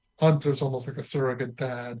 where Hunter's almost like a surrogate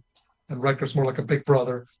dad and Wrecker's more like a big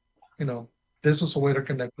brother. You know, this was a way to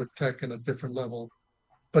connect with Tech in a different level,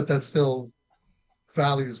 but that still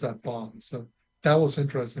values that bond. So that was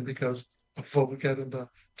interesting because of what we get in the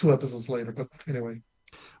 2 episodes later. But anyway.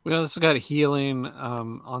 We also got healing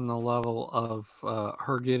on the level of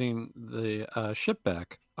her getting the ship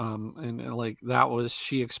back. And like that was,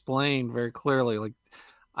 she explained very clearly, like,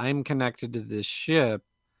 I'm connected to this ship.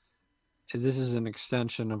 This is an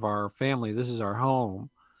extension of our family. This is our home.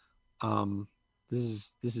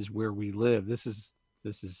 This is where we live. This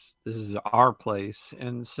is our place.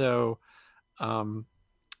 And so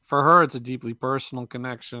for her, it's a deeply personal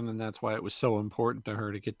connection, and that's why it was so important to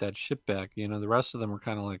her to get that ship back. You know, the rest of them were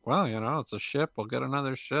kind of like, well, you know, it's a ship. We'll get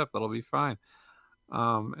another ship. It'll be fine.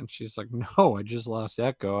 And she's like, no, I just lost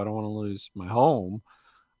Echo. I don't want to lose my home.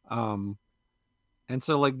 And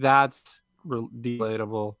so like that's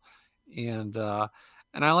relatable. And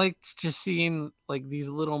I liked just seeing like these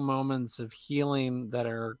little moments of healing that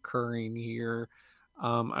are occurring here.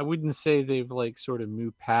 I wouldn't say they've like sort of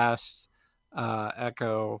moved past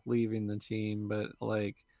Echo leaving the team, but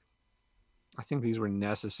like I think these were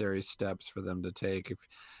necessary steps for them to take.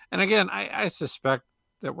 And again, I suspect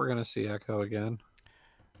that we're going to see Echo again.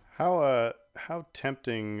 How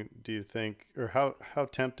tempting do you think, or how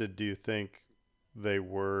tempted do you think they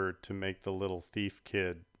were to make the little thief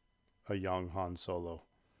kid a young Han Solo?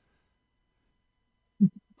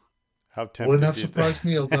 How tempted? Wouldn't have surprised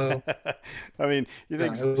me, although. I mean, you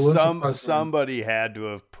think somebody had to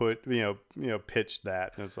have put, you know, pitched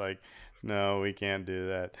that, and it's like, no, we can't do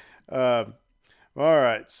that. All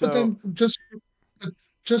right, so. But then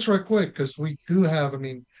just right quick, because we do have, I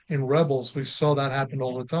mean, in Rebels, we saw that happen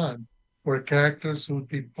all the time, where characters who would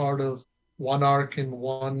be part of one arc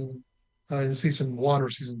in season 1 or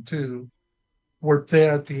season 2 were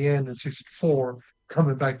there at the end in season 4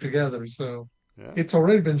 coming back together. So it's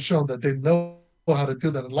already been shown that they know how to do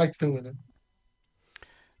that and like doing it.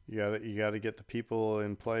 You got to get the people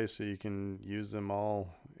in place so you can use them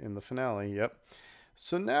all in the finale. Yep.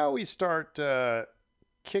 So now we start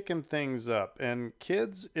kicking things up. And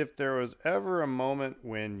kids, if there was ever a moment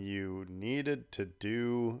when you needed to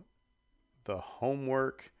do the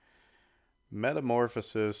homework,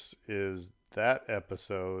 Metamorphosis is that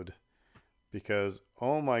episode because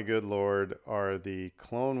oh my good lord, are the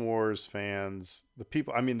Clone Wars fans, the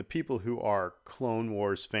people who are Clone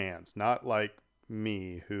Wars fans, not like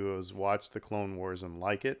me who has watched the Clone Wars and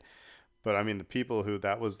like it, but I mean the people who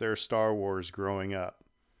that was their Star Wars growing up.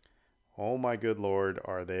 Oh my good lord,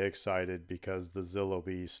 are they excited because the Zillo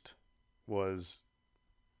Beast was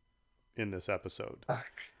in this episode.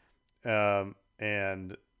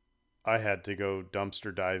 And I had to go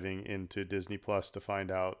dumpster diving into Disney Plus to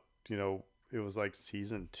find out, it was like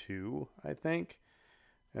season 2, I think.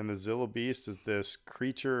 And the Zillo Beast is this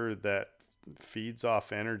creature that feeds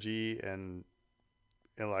off energy and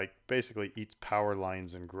like basically eats power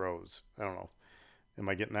lines and grows. I don't know. Am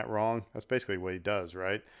I getting that wrong? That's basically what he does,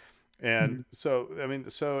 right? And so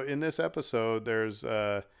in this episode, there's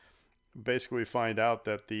basically we find out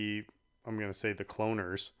that I'm going to say the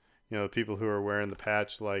cloners, the people who are wearing the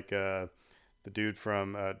patch, like the dude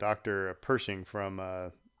from Dr. Pershing from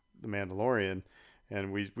The Mandalorian.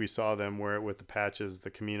 And we saw them wear it with the patches, the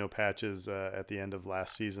Camino patches at the end of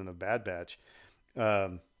last season of Bad Batch.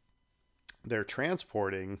 They're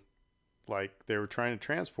transporting, like they were trying to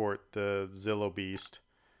transport the Zillo Beast.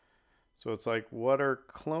 So it's like, what are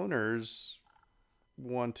cloners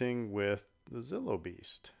wanting with the Zillo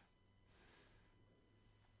Beast?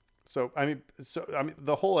 So I mean,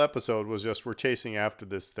 the whole episode was just we're chasing after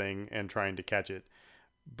this thing and trying to catch it.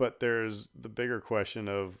 But there's the bigger question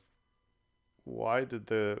of what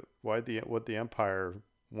the Empire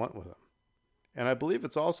want with him. And I believe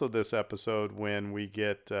it's also this episode when we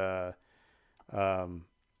get the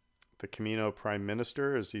Camino Prime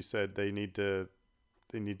Minister, as he said they need to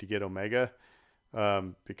get Omega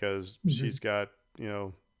because she's got,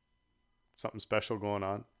 something special going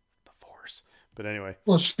on, the Force. But anyway,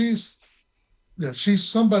 well, she's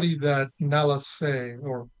somebody that Nala Se,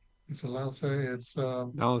 or is it Nala Se? It's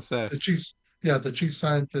Nala Se. the chief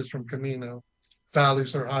scientist from Camino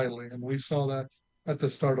values her highly, and we saw that at the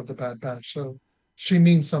start of the Bad Batch. So she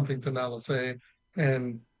means something to Nala Se,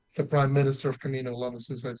 and the Prime Minister of Camino,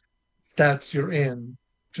 Lamasu, says that's your end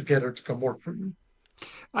to get her to come work for you.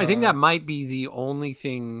 I think that might be the only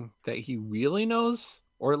thing that he really knows,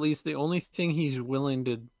 or at least the only thing he's willing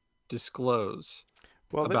to disclose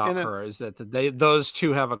about her is that those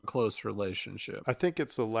two have a close relationship. I think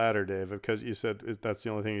it's the latter, Dave, because you said that's the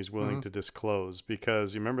only thing he's willing to disclose.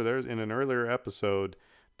 Because you remember there's in an earlier episode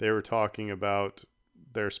they were talking about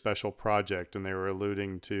their special project and they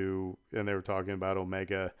were talking about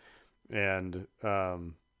Omega, and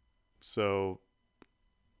so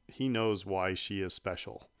he knows why she is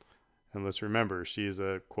special. And let's remember, she is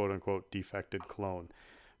a quote-unquote defected clone.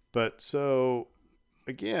 But so,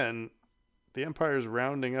 again, the Empire's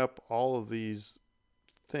rounding up all of these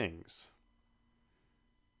things.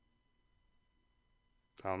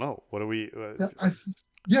 I don't know. What do we...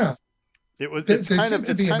 It's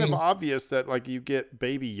kind of obvious that, like, you get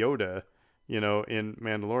Baby Yoda, in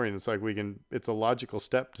Mandalorian. It's like it's a logical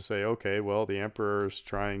step to say, okay, well, the Emperor's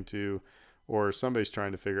trying to... or somebody's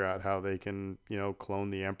trying to figure out how they can, clone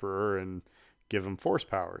the Emperor and give him force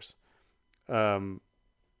powers.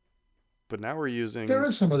 But now we're using... There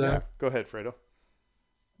is some of that. Yeah, go ahead, Fredo.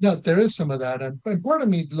 Yeah, there is some of that. And part of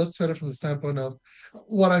me looks at it from the standpoint of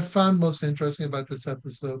what I found most interesting about this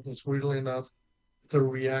episode was, weirdly enough, the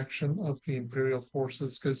reaction of the Imperial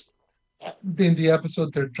forces. Because in the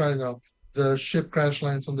episode, they're trying to... the ship crash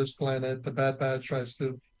lands on this planet. The Bad Batch tries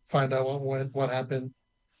to find out what happened,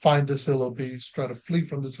 find the Zillo Beast, try to flee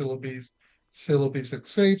from the Zillo Beast. Zillo Beast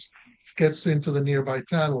escapes, gets into the nearby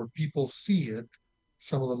town where people see it.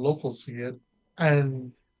 Some of the locals see it.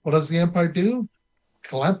 And what does the Empire do?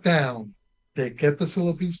 Clamp down. They get the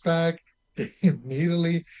Zillo Beast back. They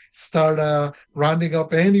immediately start rounding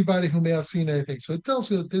up anybody who may have seen anything. So it tells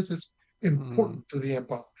you that this is important to the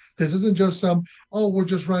Empire. This isn't just we're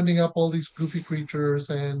just rounding up all these goofy creatures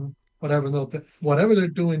and whatever. No, whatever they're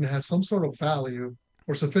doing has some sort of value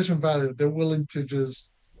or sufficient value that they're willing to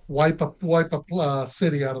just wipe a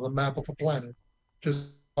city out of the map of a planet.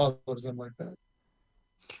 Just something like that.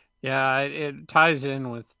 Yeah, it ties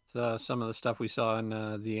in with some of the stuff we saw in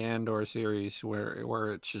the Andor series,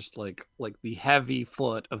 where it's just like the heavy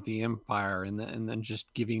foot of the Empire, and then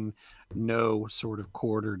just giving no sort of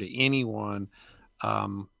quarter to anyone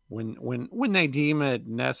when they deem it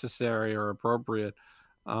necessary or appropriate,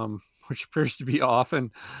 which appears to be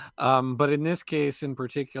often. But in this case, in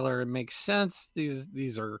particular, it makes sense.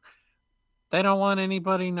 These are... they don't want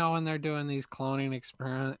anybody knowing they're doing these cloning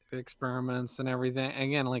experiments and everything.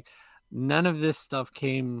 Again, like, none of this stuff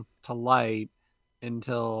came to light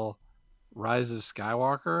until Rise of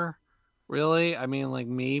Skywalker, really. I mean, like,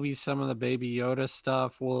 maybe some of the Baby Yoda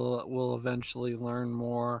stuff will eventually learn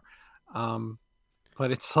more.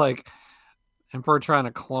 But it's like Emperor trying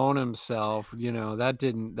to clone himself, that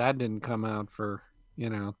didn't come out for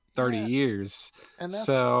 30 years. And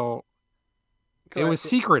so it was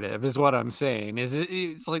secretive, is what I'm saying.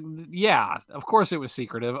 It's like, yeah, of course it was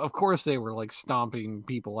secretive. Of course they were like stomping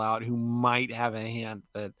people out who might have a hint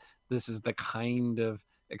that this is the kind of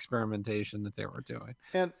experimentation that they were doing.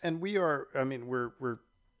 And we are, I mean, we're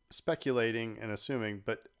speculating and assuming,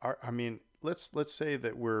 but let's say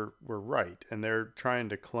that we're right, and they're trying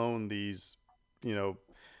to clone these,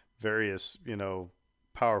 various,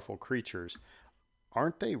 powerful creatures.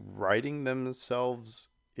 Aren't they writing themselves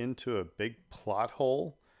into a big plot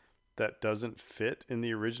hole that doesn't fit in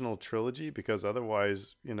the original trilogy? Because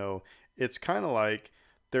otherwise, it's kind of like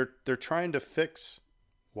they're trying to fix,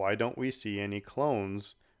 why don't we see any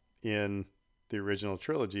clones in the original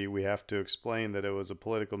trilogy? We have to explain that it was a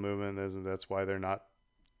political movement, and that's why they're not,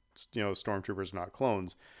 stormtroopers, not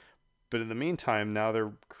clones. But in the meantime, now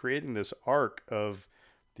they're creating this arc of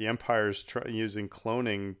the Empire's using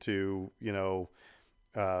cloning to,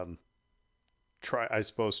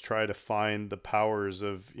 try to find the powers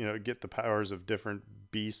of, get the powers of different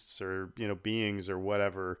beasts or, beings or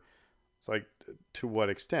whatever. It's like, to what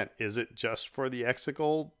extent? Is it just for the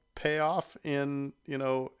Exegol payoff in,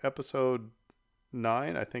 episode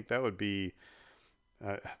 9? I think that would be,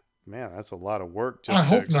 man, that's a lot of work just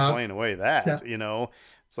to explain away that,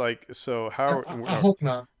 It's like, so how? I hope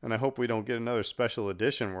not. And I hope we don't get another special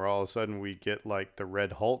edition where all of a sudden we get like the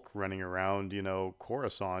Red Hulk running around,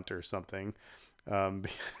 Coruscant or something.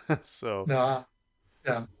 So no,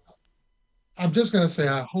 yeah. I'm just gonna say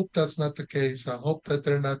I hope that's not the case. I hope that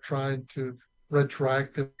they're not trying to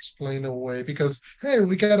retroactively explain away, because hey,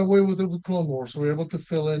 we got away with it with Clone Wars. We were able to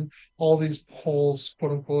fill in all these holes,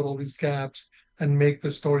 quote unquote, all these gaps, and make the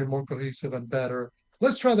story more cohesive and better.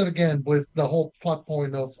 Let's try that again with the whole plot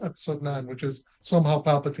point of episode 9, which is somehow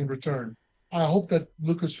Palpatine returned. I hope that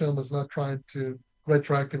Lucasfilm is not trying to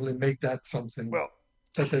retroactively make that something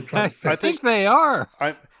that they're trying to fix. I think they are.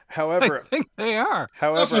 However, I think they are.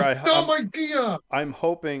 However, that's a dumb idea. I'm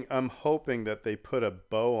hoping that they put a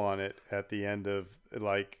bow on it at the end of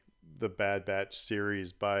like the Bad Batch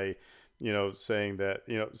series by, saying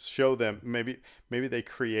that, show them, maybe they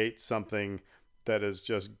create something that is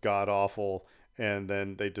just god awful, and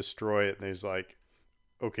then they destroy it, and he's like,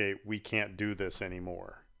 okay, we can't do this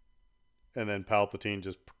anymore. And then Palpatine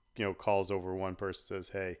just, calls over one person, says,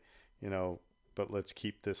 hey, but let's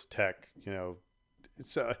keep this tech,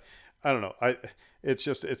 it's I don't know. It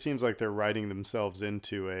seems like they're writing themselves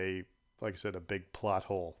into a, like I said, a big plot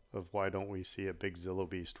hole of why don't we see a big Zillo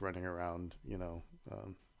Beast running around,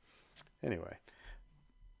 anyway.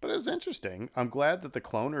 But it was interesting. I'm glad that the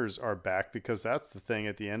cloners are back, because that's the thing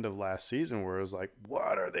at the end of last season where it was like,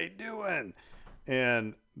 what are they doing?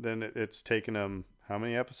 And then it's taken them how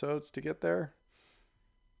many episodes to get there?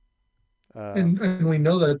 And we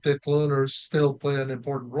know that the cloners still play an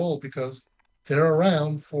important role, because they're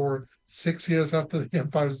around for 6 years after the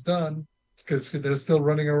Empire's done, because they're still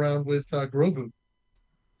running around with Grogu.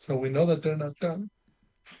 So we know that they're not done.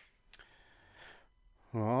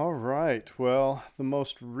 All right. Well, the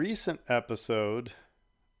most recent episode,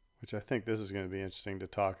 which I think this is going to be interesting to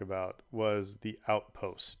talk about, was The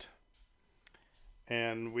Outpost.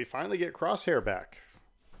 And we finally get Crosshair back,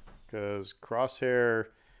 because Crosshair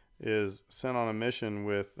is sent on a mission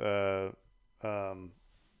with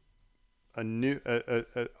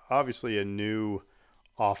obviously a new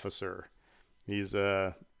officer. He's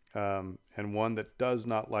and one that does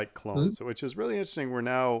not like clones, which is really interesting. We're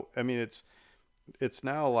now, I mean, it's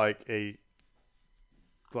now like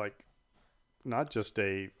not just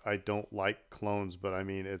a I don't like clones, but I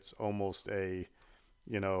mean it's almost a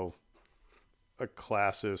a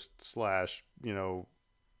classist /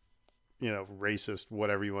 racist,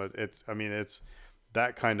 whatever you want. It's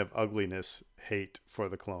that kind of ugliness, hate for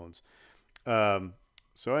the clones.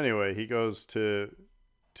 So anyway, he goes to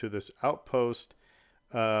this outpost,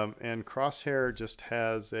 and Crosshair just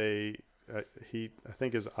has I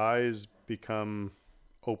think his eyes become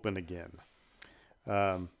open again.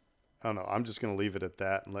 I don't know. I'm just going to leave it at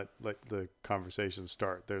that and let the conversation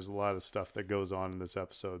start. There's a lot of stuff that goes on in this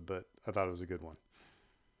episode, but I thought it was a good one.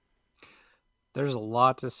 There's a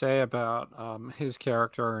lot to say about his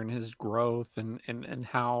character and his growth, and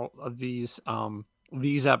how these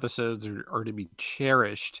episodes are to be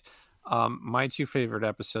cherished. My two favorite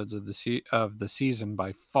episodes of the season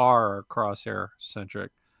by far are Crosshair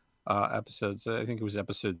centric episodes. I think it was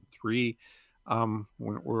episode 3,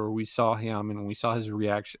 where we saw him and we saw his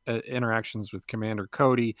interactions with Commander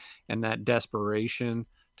Cody, and that desperation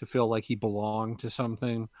to feel like he belonged to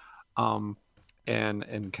something.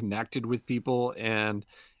 and connected with people, and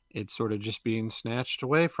it's sort of just being snatched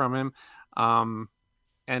away from him. And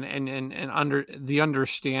under the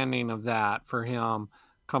understanding of that for him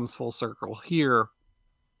comes full circle here,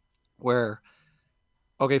 where,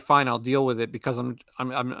 okay, fine, I'll deal with it because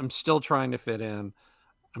I'm still trying to fit in.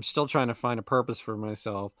 I'm still trying to find a purpose for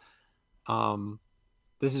myself.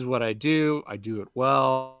 This is what I do. I do it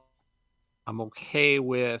well. I'm okay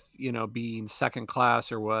with, being second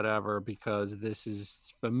class or whatever because this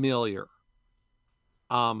is familiar.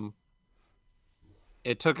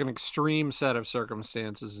 It took an extreme set of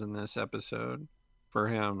circumstances in this episode for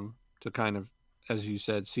him to kind of, as you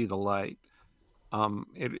said, see the light.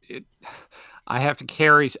 I have to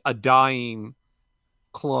carry a dying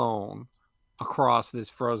clone across this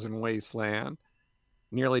frozen wasteland,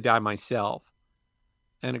 nearly die myself,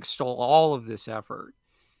 and extol all of this effort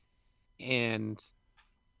and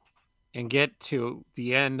get to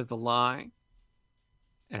the end of the line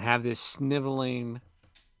and have this sniveling,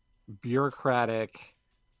 bureaucratic,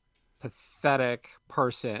 pathetic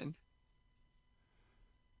person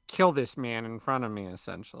kill this man in front of me,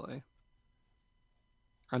 essentially,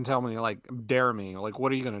 and tell me, like, dare me, like,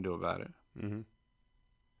 what are you going to do about it? Mm-hmm.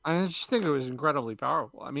 I just think it was incredibly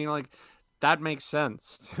powerful. I mean, like, that makes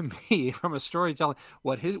sense to me from a storytelling.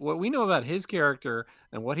 What we know about his character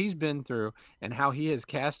and what he's been through and how he has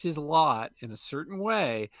cast his lot in a certain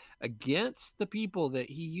way against the people that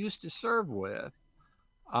he used to serve with,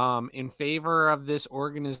 in favor of this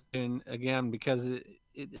organization, again, because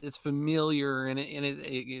it's familiar and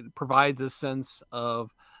it provides a sense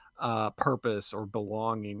of purpose or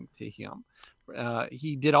belonging to him.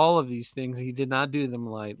 He did all of these things. He did not do them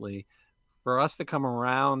lightly. For us to come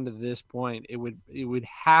around to this point, it would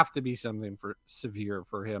have to be something severe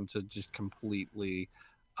for him to just completely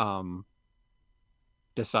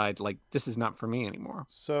decide, like, this is not for me anymore.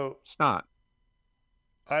 So it's not.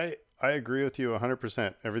 I agree with you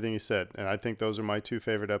 100%, everything you said. And I think those are my two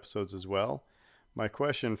favorite episodes as well. My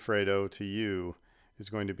question, Fredo, to you is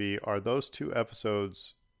going to be, are those two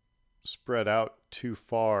episodes spread out too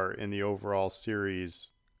far in the overall series?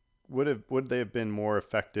 Would they have been more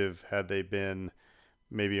effective had they been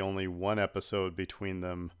maybe only one episode between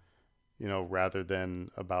them, rather than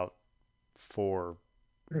about four,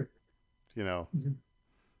 Mm-hmm.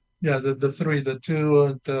 Yeah, the three, the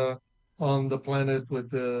two on the planet with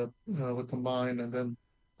the mine, and then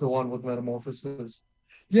the one with metamorphosis.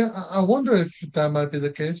 Yeah, I wonder if that might be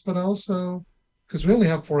the case, but also because we only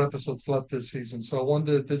have 4 episodes left this season, so I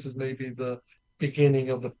wonder if this is maybe the beginning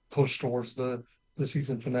of the push towards the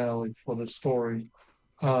season finale for the story.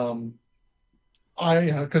 Because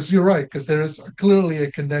you're right, because there is clearly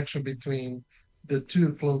a connection between the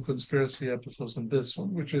two clone conspiracy episodes and this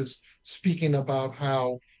one, which is speaking about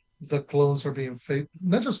how the clones are being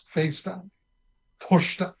not just faced down,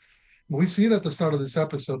 pushed down. We see it at the start of this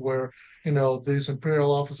episode where, these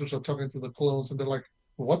Imperial officers are talking to the clones and they're like,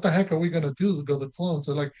 what the heck are we going to do to go to the clones?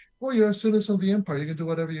 They're like, oh, you're a citizen of the Empire. You can do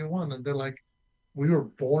whatever you want. And they're like, we were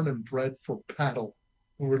born and bred for battle.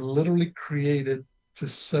 We were literally created to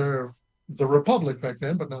serve the Republic back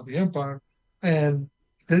then, but now the Empire. And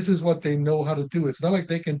this is what they know how to do. It's not like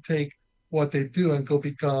they can take what they do and go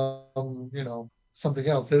become, something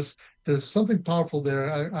else. There's something powerful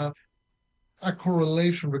there, a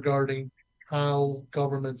correlation regarding how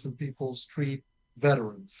governments and peoples treat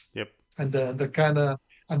veterans. Yep. And the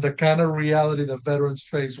kind of reality that veterans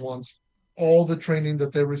face once all the training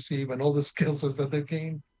that they receive and all the skill sets that they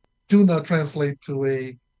gain do not translate to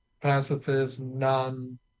a pacifist,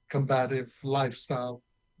 non-combative lifestyle,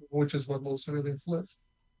 which is what most civilians live.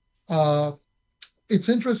 It's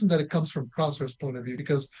interesting that it comes from Crosshair's point of view,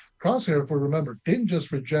 because Crosshair, if we remember, didn't just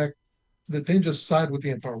side with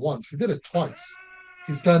the Empire once. He did it twice.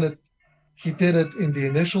 He's done it. He did it in the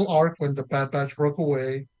initial arc when the Bad Batch broke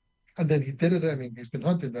away, and then he did it. He's been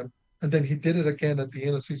hunting them, and then he did it again at the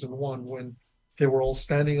end of season 1 when they were all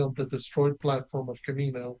standing on the destroyed platform of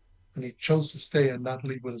Camino, and he chose to stay and not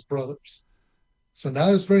leave with his brothers. So now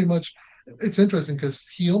it's interesting because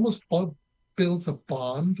he almost builds a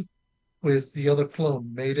bond with the other clone,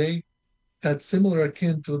 Mayday, that's similar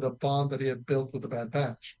akin to the bond that he had built with the Bad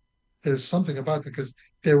Batch. There's something about it because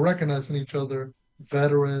they recognize in each other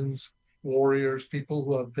veterans, warriors, people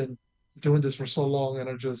who have been doing this for so long and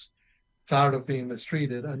are just tired of being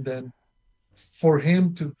mistreated. And then for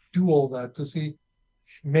him to do all that, to see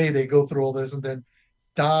Mayday go through all this and then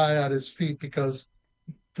die at his feet because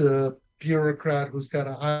the bureaucrat who's got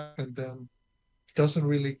a hide in them doesn't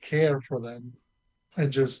really care for them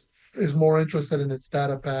and just is more interested in his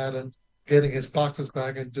data pad and getting his boxes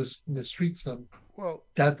back and just mistreats them.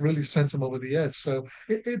 that really sends him over the edge. So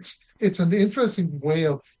it's an interesting way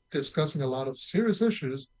of discussing a lot of serious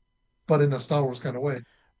issues, but in a Star Wars kind of way.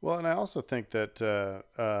 Well, and I also think that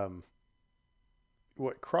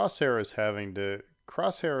what Crosshair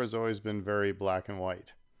has always been very black and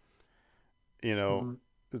white. You know,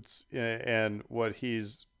 Mm-hmm. it's and what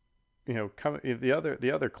he's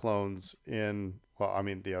the other clones in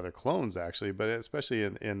the other clones actually, but especially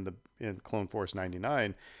in Clone Force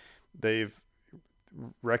 99, they've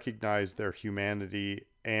recognized their humanity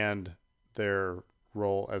and their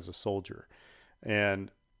role as a soldier,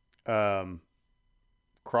 and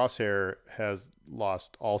Crosshair has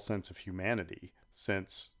lost all sense of humanity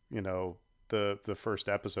since the first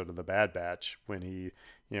episode of the Bad Batch, when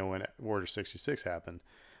when Order 66 happened.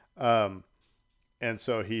 And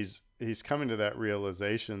so he's coming to that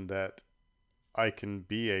realization that I can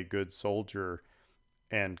be a good soldier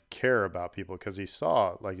and care about people, because he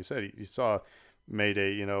saw, like you said, he saw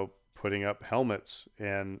Mayday, putting up helmets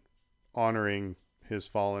and honoring his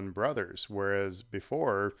fallen brothers, whereas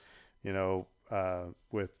before,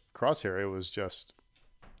 with Crosshair, it was just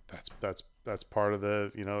that's part of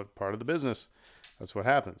the business. That's what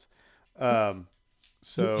happens.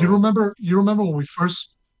 So you remember when we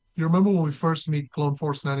first meet Clone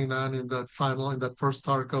Force 99 in that first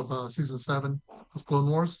arc of season 7 of Clone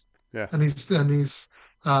Wars, yeah, and he's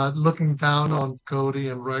looking down on Cody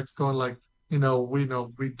and Rex, going like, we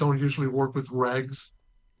don't usually work with regs.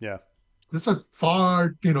 yeah. It's a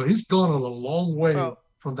far, he's gone a long way Well,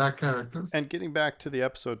 from that character. and getting back to the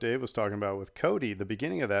episode Dave was talking about with Cody, the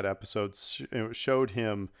beginning of that episode showed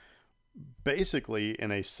him basically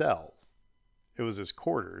in a cell. It was his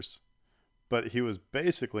quarters, but he was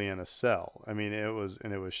basically in a cell. I mean, it was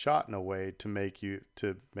shot in a way to make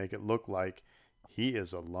it look like he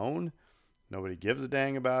is alone. Nobody gives a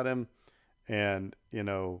dang about him, and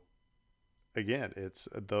again, it's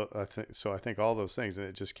I think all those things, and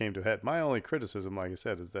it just came to a head. My only criticism, like I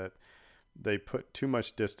said, is that they put too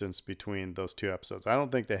much distance between those two episodes. I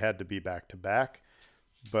don't think they had to be back to back,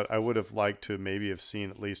 but I would have liked to maybe have seen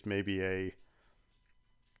at least maybe a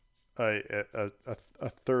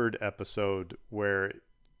third episode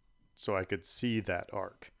so I could see that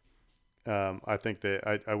arc. I think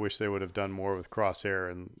I wish they would have done more with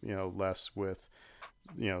Crosshair and less with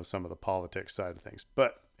some of the politics side of things.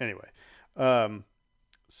 But anyway,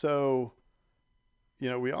 so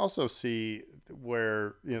we also see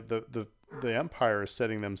where the Empire is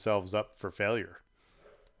setting themselves up for failure,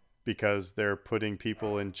 because they're putting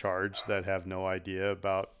people in charge that have no idea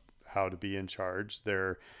about how to be in charge.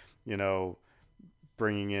 They're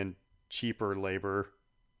bringing in cheaper labor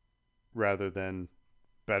rather than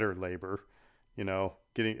better labor,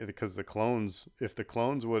 because if the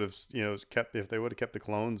clones would have, if they would have kept the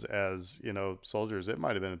clones as, soldiers, it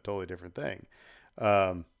might have been a totally different thing.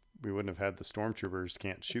 We wouldn't have had the stormtroopers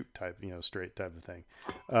can't shoot type, straight type of thing.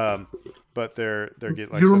 But they're getting,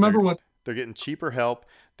 like, you remember what they're getting cheaper help.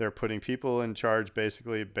 They're putting people in charge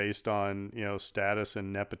basically based on status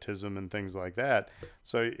and nepotism and things like that.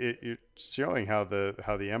 So it's showing how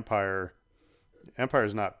the Empire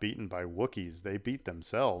is not beaten by Wookiees. They beat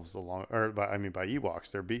themselves by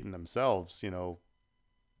Ewoks. They're beating themselves.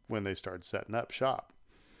 When they start setting up shop.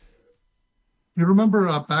 you remember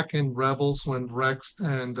back in Rebels when Rex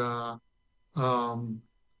and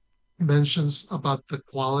mentions about the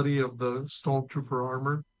quality of the stormtrooper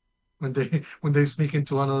armor when they sneak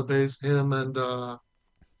into another base, him and got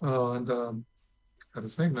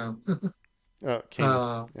his name now. Kanan.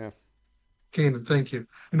 uh Yeah. Kanan, thank you.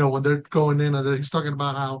 When they're going in, and he's talking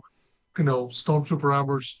about how stormtrooper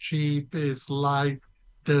armor's cheap, it's light,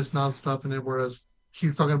 there's not stuff in it, whereas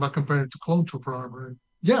he's talking about comparing it to clone trooper armor.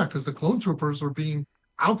 Yeah, because the clone troopers are being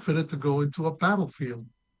outfitted to go into a battlefield.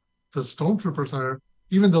 The stormtroopers are,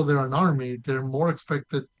 even though they're an army, they're more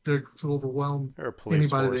expected to overwhelm Or a police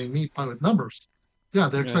anybody force. they meet with numbers. Yeah,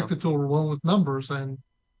 they're expected to overwhelm with numbers, and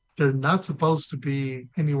they're not supposed to be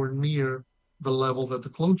anywhere near the level that the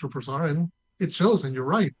clone troopers are. And it shows, and you're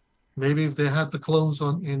right. Maybe if they had the clones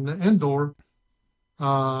in Endor,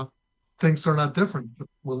 things turn out different. But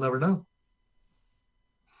we'll never know.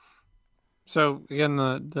 So again,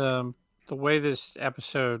 the way this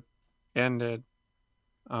episode ended,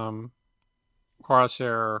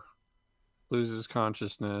 Crosshair loses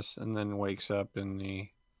consciousness and then wakes up in the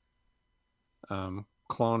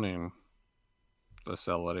cloning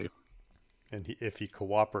facility. And if he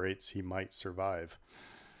cooperates, he might survive.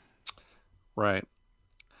 Right.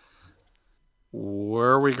 Where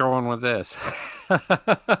are we going with this?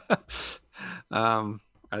 Are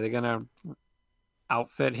they going to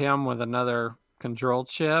outfit him with another control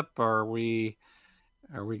chip? Or are we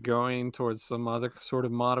Are we going towards some other sort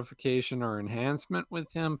of modification or enhancement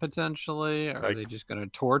with him potentially? Are they just going to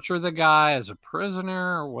torture the guy as a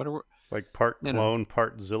prisoner, or what? Like part clone,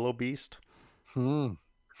 part Zillo Beast? I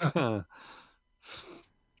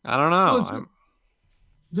don't know.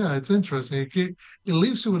 Yeah, it's interesting. It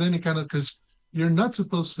leaves you with any kind of, because you're not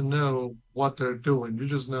supposed to know what they're doing. You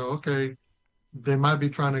just know, okay, they might be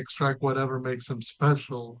trying to extract whatever makes them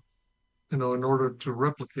special, in order to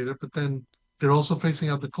replicate it. But then they're also facing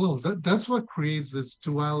out the clones. That's what creates this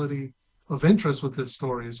duality of interest with this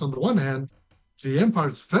story. So on the one hand, the Empire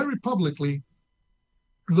is very publicly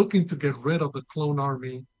looking to get rid of the clone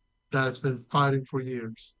army that's been fighting for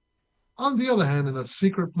years. On the other hand, in a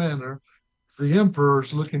secret manner, the Emperor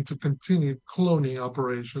is looking to continue cloning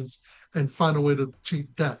operations and find a way to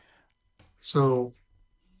cheat death. So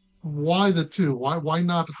why the two? Why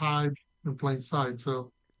not hide in plain sight?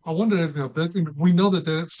 So I wonder if we know that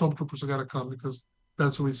the stormtroopers are gonna come because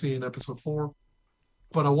that's what we see in episode 4.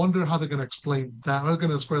 But I wonder how they're gonna explain that. How they're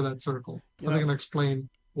gonna square that circle. How they're gonna explain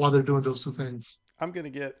why they're doing those two things. I'm gonna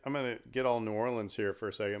get all New Orleans here for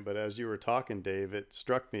a second, but as you were talking, Dave, it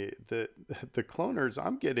struck me that the cloners.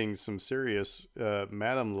 I'm getting some serious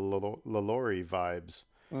Madame LaLaurie vibes.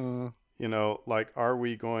 Like, are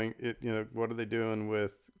we going? What are they doing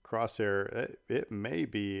with Crosshair? It may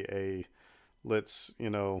be a let's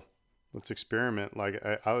experiment. Like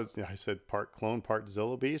I said, part clone, part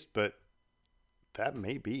Zillo Beast, but that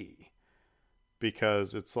may be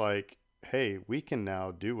because it's like, hey, we can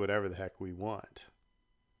now do whatever the heck we want.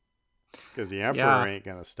 Because the Emperor ain't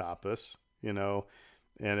going to stop us, and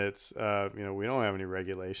it's, we don't have any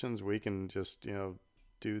regulations. We can just,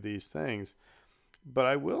 do these things. But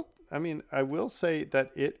I will say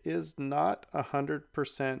that it is not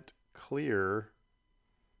 100% clear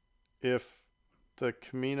if the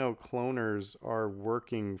Kamino cloners are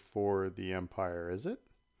working for the Empire, is it?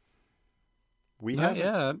 We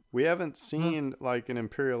haven't seen like an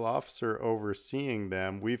Imperial officer overseeing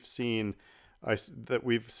them. We've seen the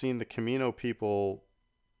Kamino people.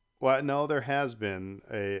 Well, no, there has been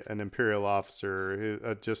an Imperial officer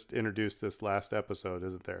who just introduced this last episode,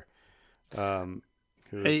 isn't there?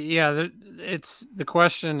 It's the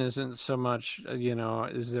question isn't so much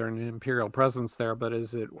is there an Imperial presence there, but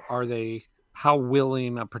how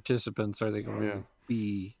willing participants are they going to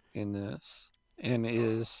be in this, and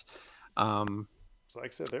is so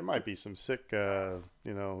like I said, there might be some sick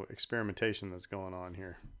experimentation that's going on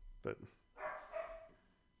here, but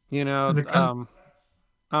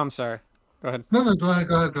I'm sorry, go ahead. No, go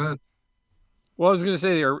ahead. Well, I was going to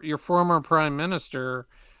say your former prime minister,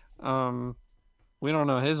 we don't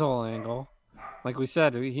know his whole angle. Like we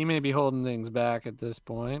said, he may be holding things back at this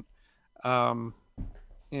point.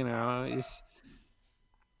 He's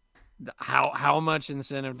how much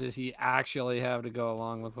incentive does he actually have to go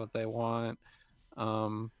along with what they want?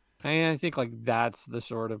 I think like that's the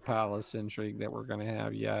sort of palace intrigue that we're going to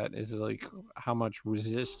have yet, is like how much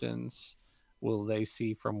resistance will they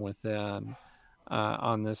see from within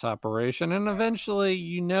on this operation. And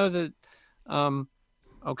eventually that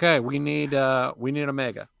okay, we need a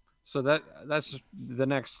mega. So that's the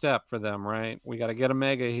next step for them, right? We got to get a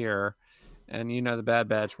mega here, and the Bad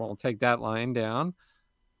Batch won't take that line down.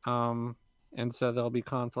 And so there'll be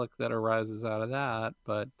conflict that arises out of that.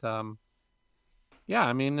 But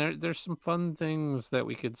there's some fun things that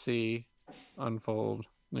we could see unfold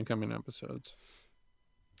in the coming episodes.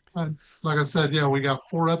 Like I said, we got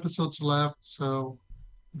 4 episodes left. So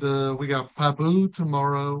we got Pabu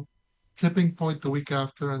tomorrow, Tipping Point the week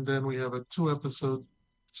after, and then we have a 2-episode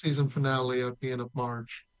season finale at the end of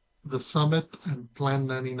March, The Summit and Plan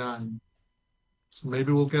 99. So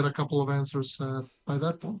maybe we'll get a couple of answers by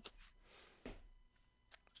that point.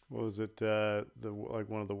 What was it?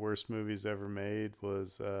 One of the worst movies ever made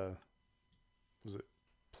was it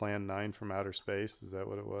Plan 9 from Outer Space? Is that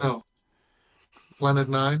what it was? No. Planet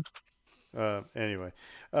 9. Anyway,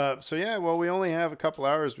 we only have a couple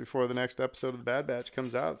hours before the next episode of The Bad Batch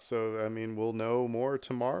comes out. So, we'll know more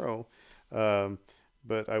tomorrow.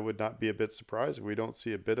 But I would not be a bit surprised if we don't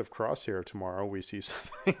see a bit of Crosshair tomorrow. We see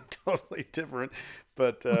something totally different.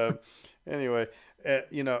 But anyway,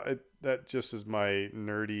 that just is my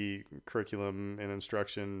nerdy curriculum and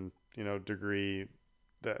instruction, degree.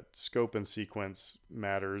 That scope and sequence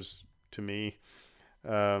matters to me.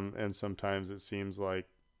 And sometimes it seems like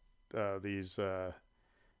these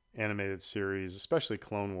animated series, especially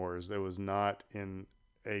Clone Wars, that was not in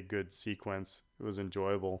a good sequence. It was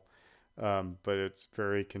enjoyable. But it's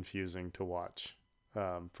very confusing to watch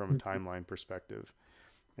from a timeline perspective.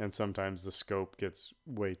 And sometimes the scope gets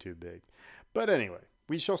way too big. But anyway,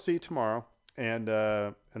 we shall see tomorrow.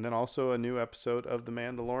 then also a new episode of The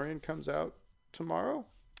Mandalorian comes out tomorrow.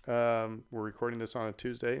 We're recording this on a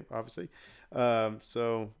Tuesday, obviously.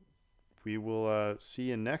 So we will see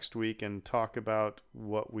you next week and talk about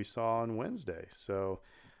what we saw on Wednesday. So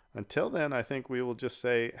until then, I think we will just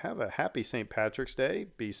say have a happy St. Patrick's Day.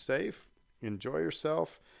 Be safe. Enjoy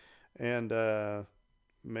yourself. And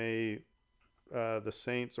may the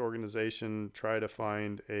Saints organization try to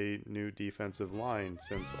find a new defensive line,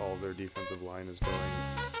 since all their defensive line is going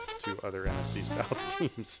to other NFC South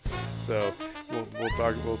teams. So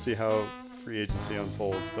we'll see how free agency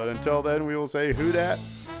unfolds. But until then, we will say who dat?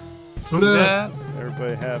 Who dat?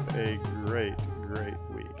 Everybody have a great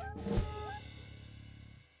week.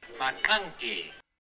 McConkey.